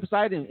read the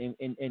website and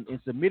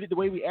submit it the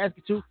way we ask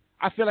it to.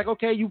 I feel like,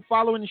 okay, you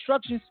following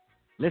instructions.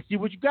 Let's see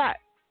what you got.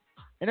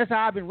 And that's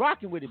how I've been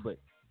rocking with it. But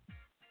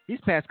these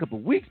past couple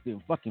of weeks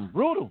been fucking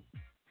brutal.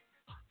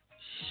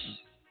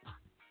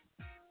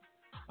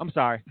 I'm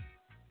sorry.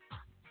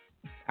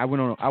 I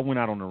went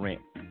out on a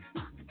rant.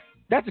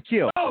 That's a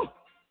kill. Oh.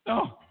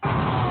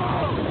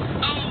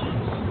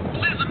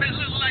 Elizabeth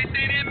look like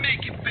they didn't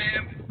make it,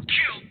 fam.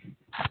 Kill.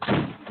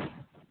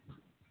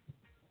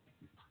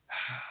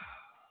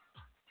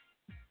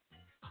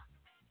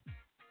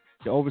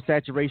 The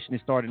oversaturation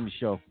is starting the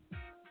show.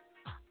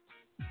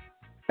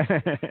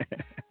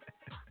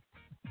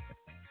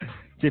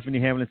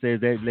 Tiffany Hamlin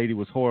says that lady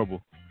was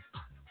horrible.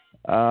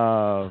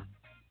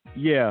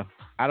 Yeah,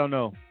 I don't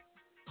know.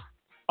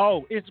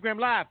 Oh, Instagram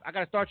Live. I got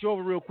to start you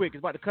over real quick.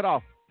 It's about to cut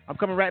off. I'm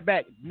coming right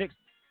back. Next.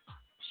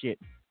 Shit.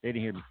 They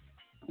didn't hear me.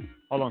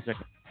 Hold on a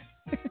second.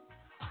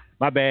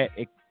 My bad.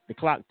 The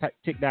clock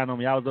ticked down on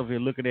me. I was over here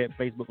looking at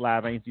Facebook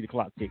Live. I didn't see the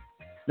clock tick.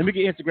 Let me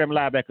get Instagram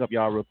Live back up,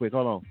 y'all, real quick.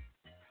 Hold on.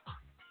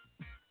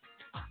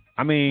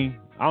 I mean,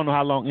 I don't know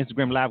how long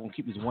Instagram Live will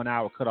keep this 1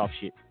 hour cutoff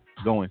shit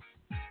going.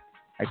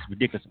 That's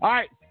ridiculous. All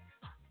right.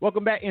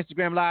 Welcome back,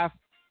 Instagram Live.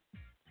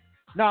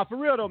 Nah, for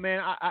real though, man.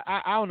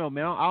 I don't know,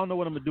 man. I don't know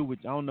what I'm gonna do with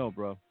you. I don't know,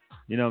 bro.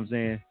 You know what I'm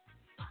saying?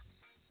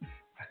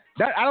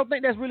 I don't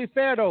think that's really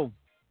fair though.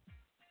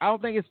 I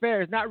don't think it's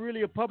fair. It's not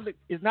really a public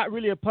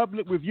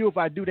review if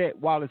I do that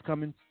while it's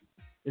coming.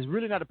 It's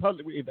really not a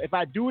public. If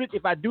I do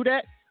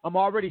that, I'm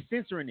already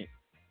censoring it,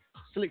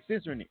 slick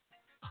censoring it.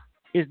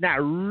 It's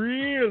not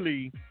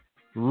really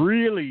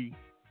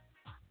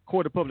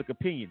court of public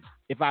opinion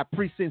if I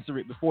pre-censor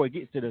it before it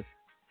gets to the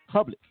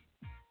public.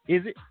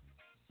 Is it?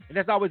 And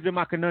that's always been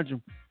my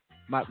conundrum,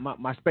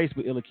 my space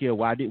with Illa Kill,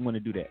 why I didn't want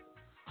to do that.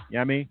 You know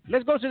what I mean?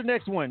 Let's go to the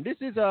next one. This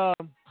is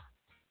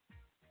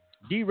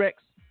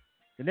D-Rex.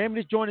 The name of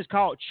this joint is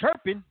called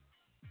Chirpin'.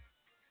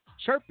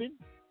 Chirpin'.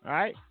 All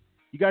right.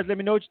 You guys let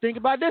me know what you think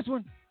about this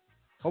one.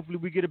 Hopefully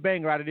we get a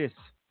banger out of this.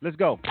 Let's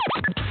go.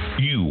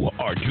 You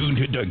are tuned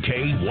to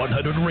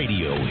K100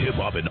 Radio, Hip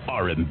Hop and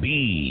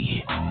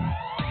R&B.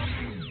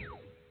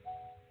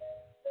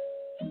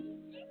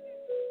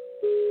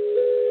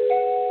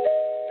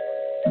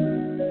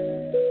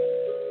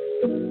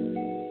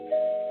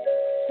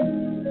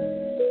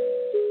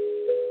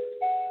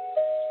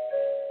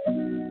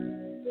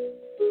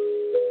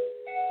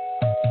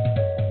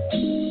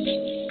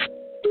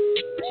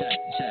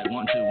 Check,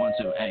 1 2 1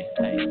 2. Hey,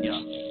 yo.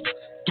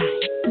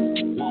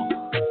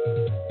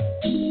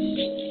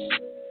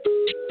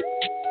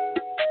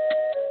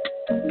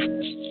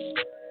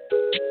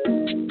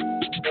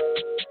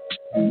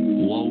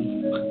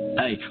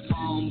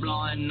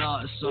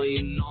 So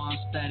you know I'm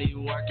steady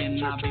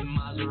working. I be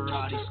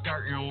Maserati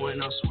skirting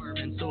when I'm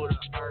swerving through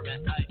the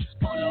urban. Ay,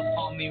 pull up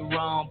on me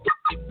wrong,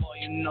 boy,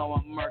 you know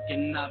I'm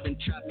murking. I've been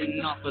trapping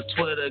off of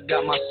Twitter,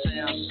 got my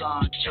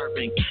Samsung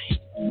chirping.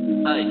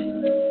 Ay,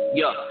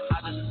 yo,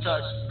 I just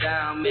touched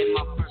down, made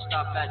my first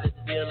stop at the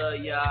dealer.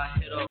 Yeah, I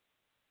hit up.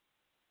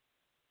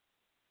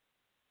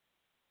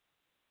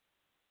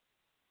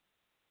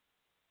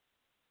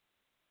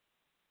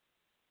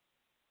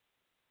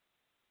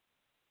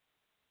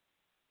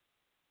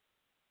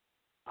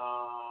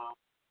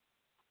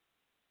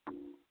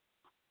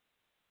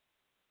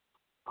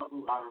 I'll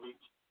do out of reach.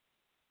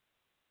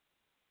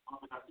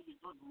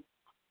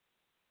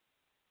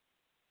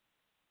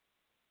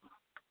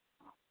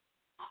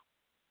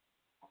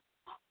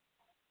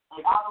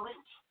 Hey, out of reach.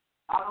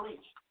 Out of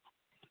reach.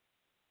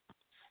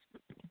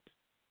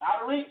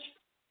 Out of reach.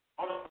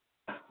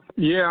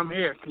 Yeah, I'm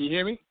here. Can you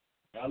hear me?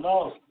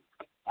 Hello.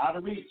 Out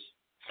of reach.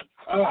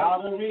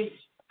 Out of reach.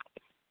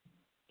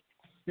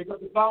 Pick up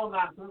the phone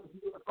line, son.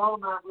 Pick up the phone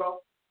line, bro.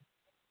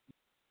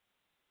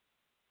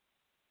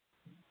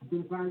 I'm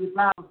going to find your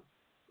power.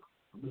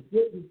 I'm going to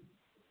get you.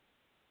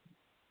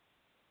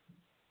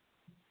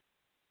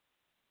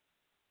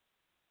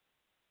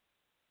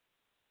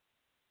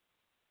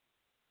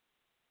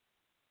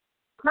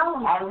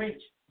 Hello. Out of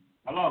reach.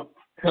 Hello.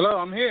 Hello,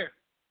 I'm here.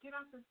 Get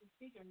off the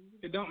speaker.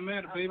 It don't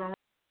matter, babe. I'm...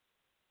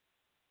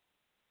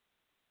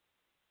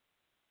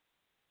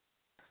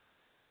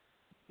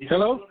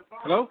 Hello?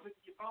 Hello? Click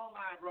your phone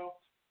line, bro.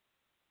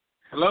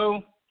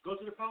 Hello? Go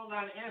to the phone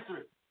line and answer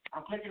it.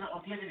 I'm clicking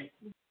it.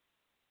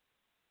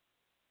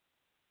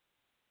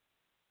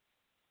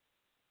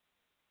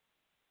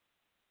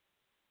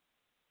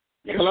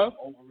 Hello?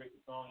 Overrated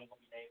song ain't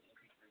gonna be named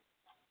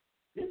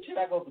MP3. This shit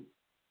I go through.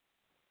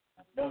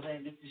 You know what I'm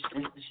saying? This is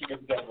the shit that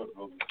we gotta go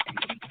through.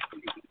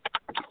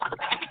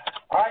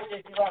 All right,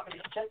 JP Rocker,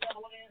 check that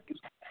one in.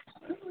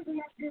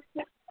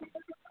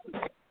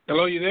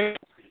 Hello, you there?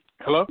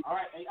 Hello? All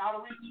right, hey, out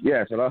of reach.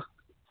 Yes, hello?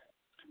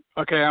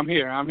 Okay, I'm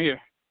here.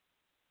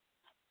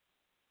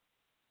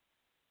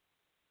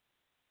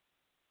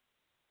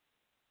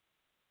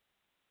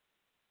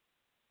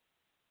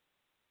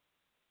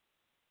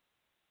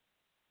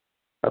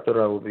 I thought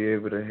I would be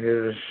able to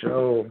hear the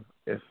show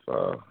if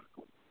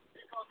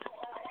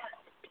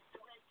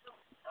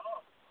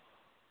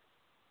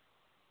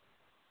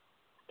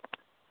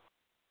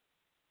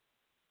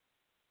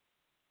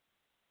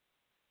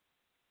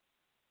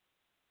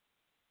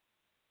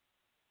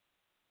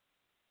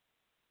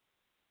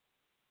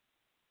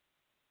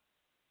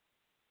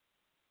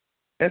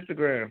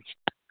Instagram.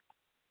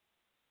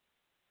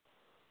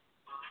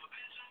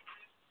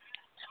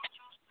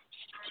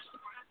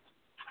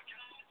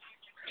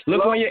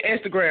 Look on your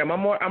Instagram.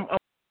 I'm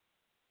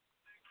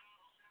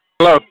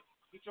Hello.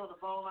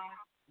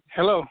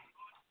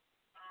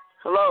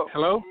 Hello.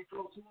 Hello?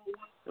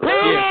 Please,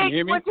 Yeah, can you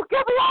hear me? would you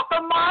get me off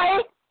the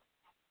mic?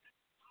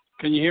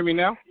 Can you hear me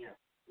now?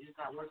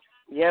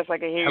 Yes, I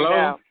can hear Hello? you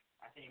now.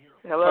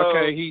 Hello.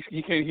 Okay,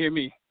 he can't hear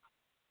me.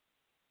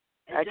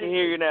 I can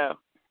hear you now.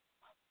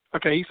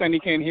 Okay, he's saying he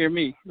can't hear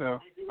me, though.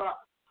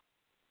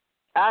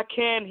 I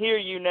can hear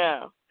you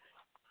now.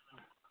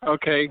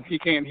 Okay, he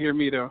can't hear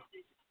me, though.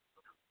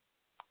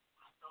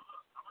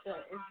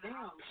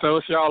 So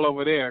it's y'all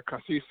over there,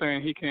 because he's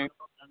saying he can't.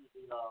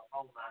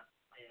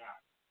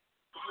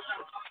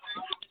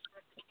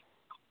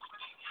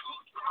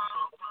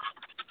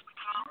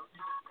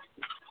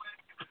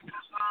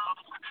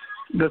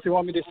 Does he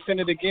want me to send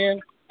it again?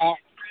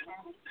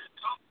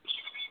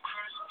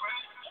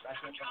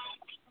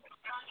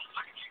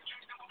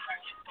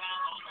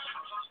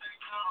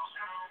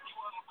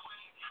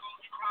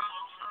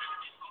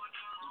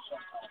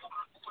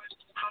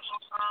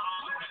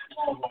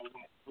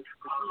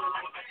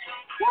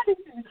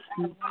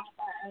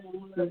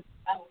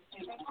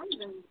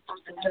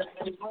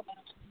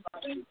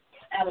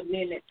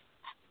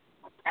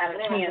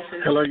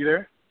 Hello, you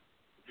there?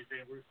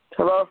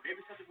 Hello? So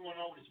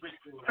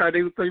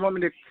you want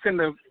me to send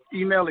the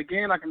email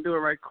again? I can do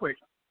it right quick.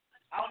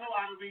 I don't know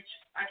how to reach.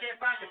 I can't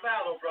find your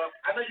file, though, bro.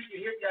 I know you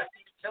can hear me. I see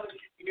you telling me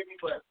you can hear me,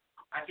 but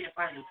I can't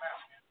find your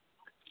file.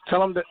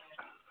 Tell them that.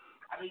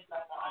 I see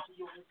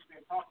you on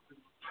Instagram talking to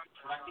me,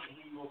 but I can't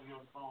hear you over here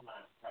on the phone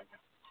line right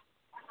now.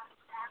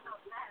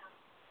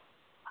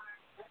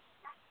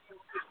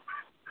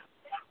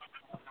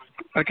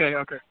 Okay.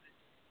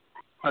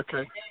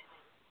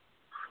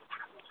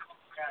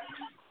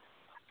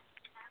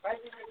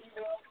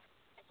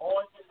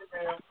 On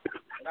Instagram,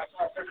 and that's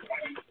how I search for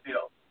you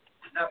still.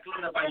 It's not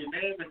pulling up by your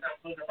name, it's not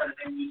pulling up by the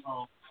name of your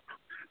phone.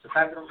 So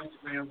type it on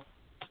Instagram.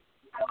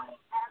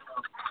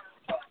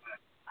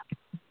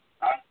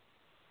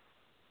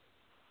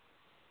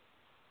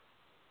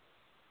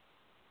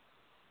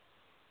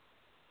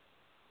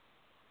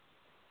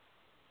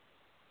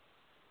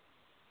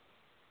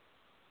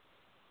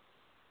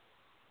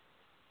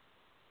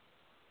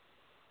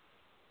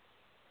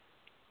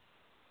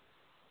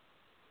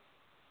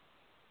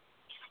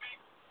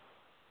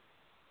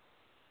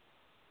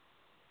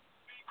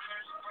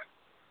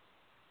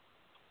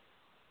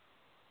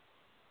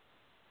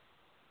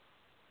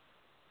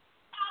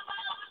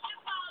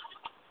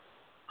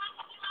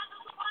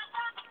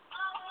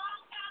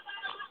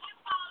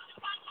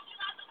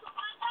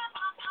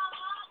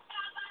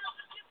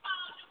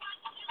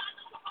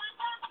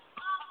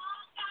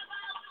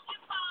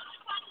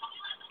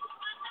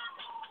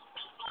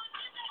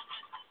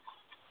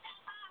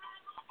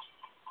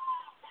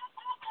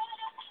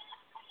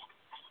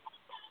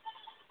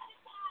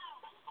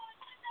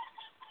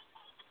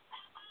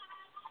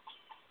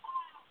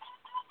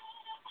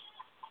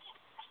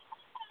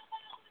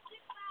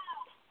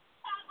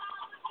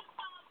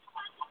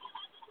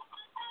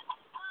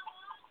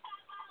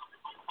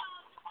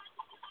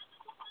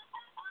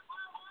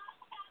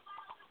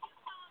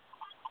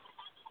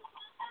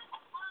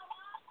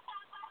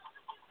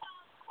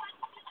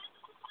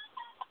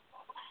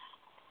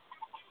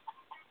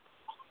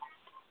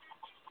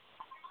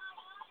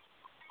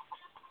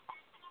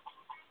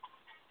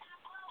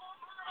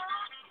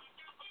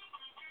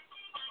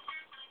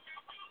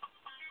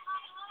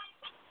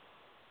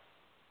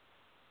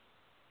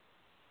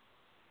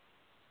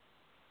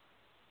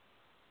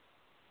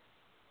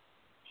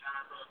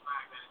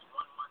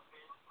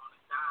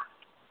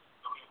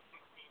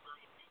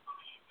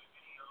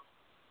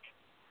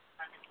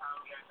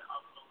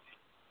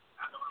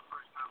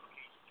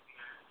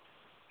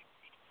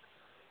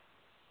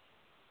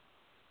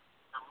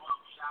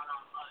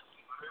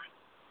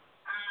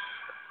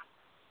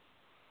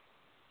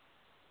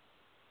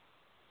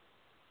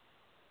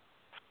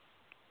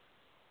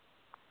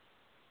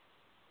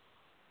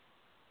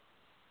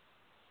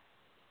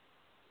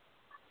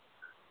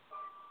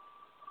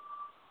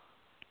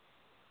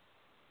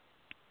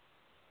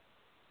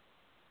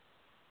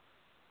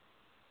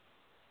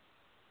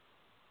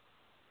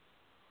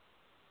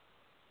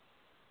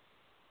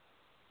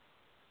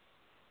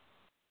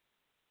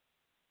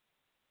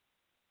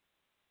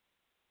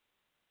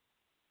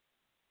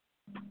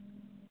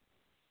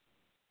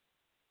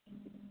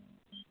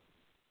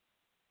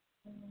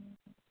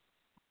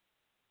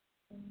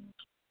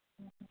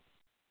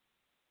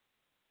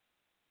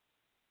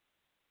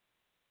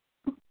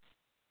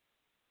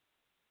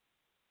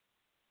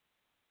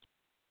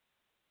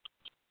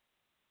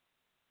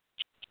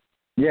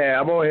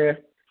 Yeah, I'm on here.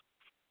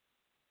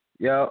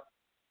 Yo.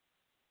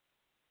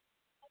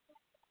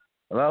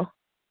 Hello?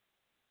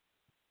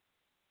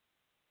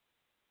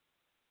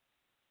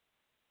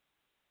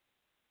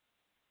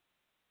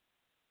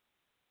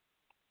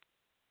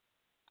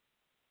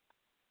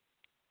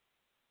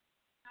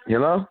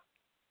 Hello?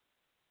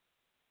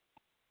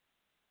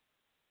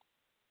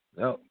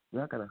 Yo,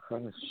 y'all gotta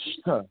kind of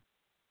shut.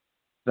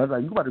 That's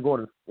like, you about to go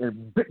to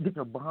and get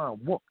your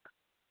behind whooped.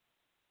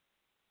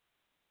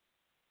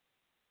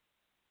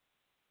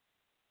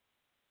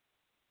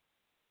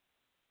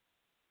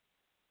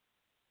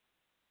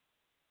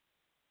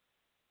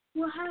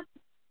 What happened?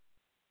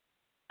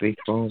 Big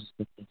phones.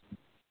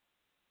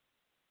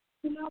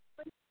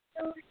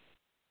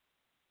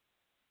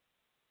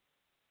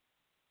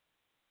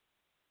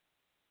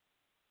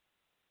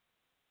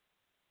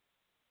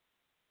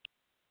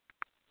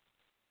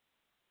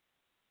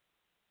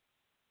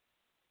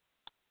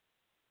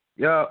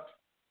 Yo.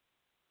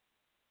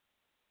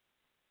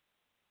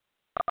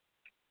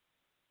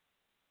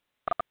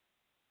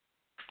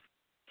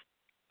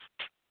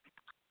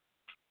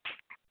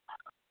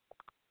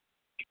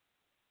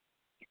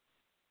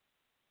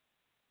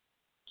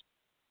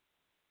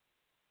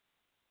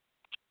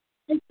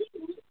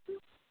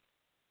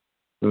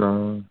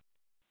 No.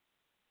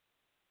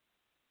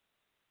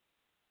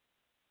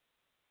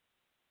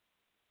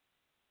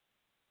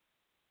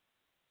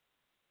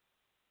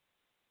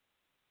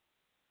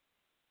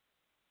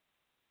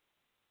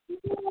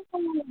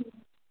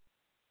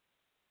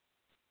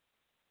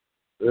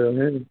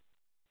 Yeah.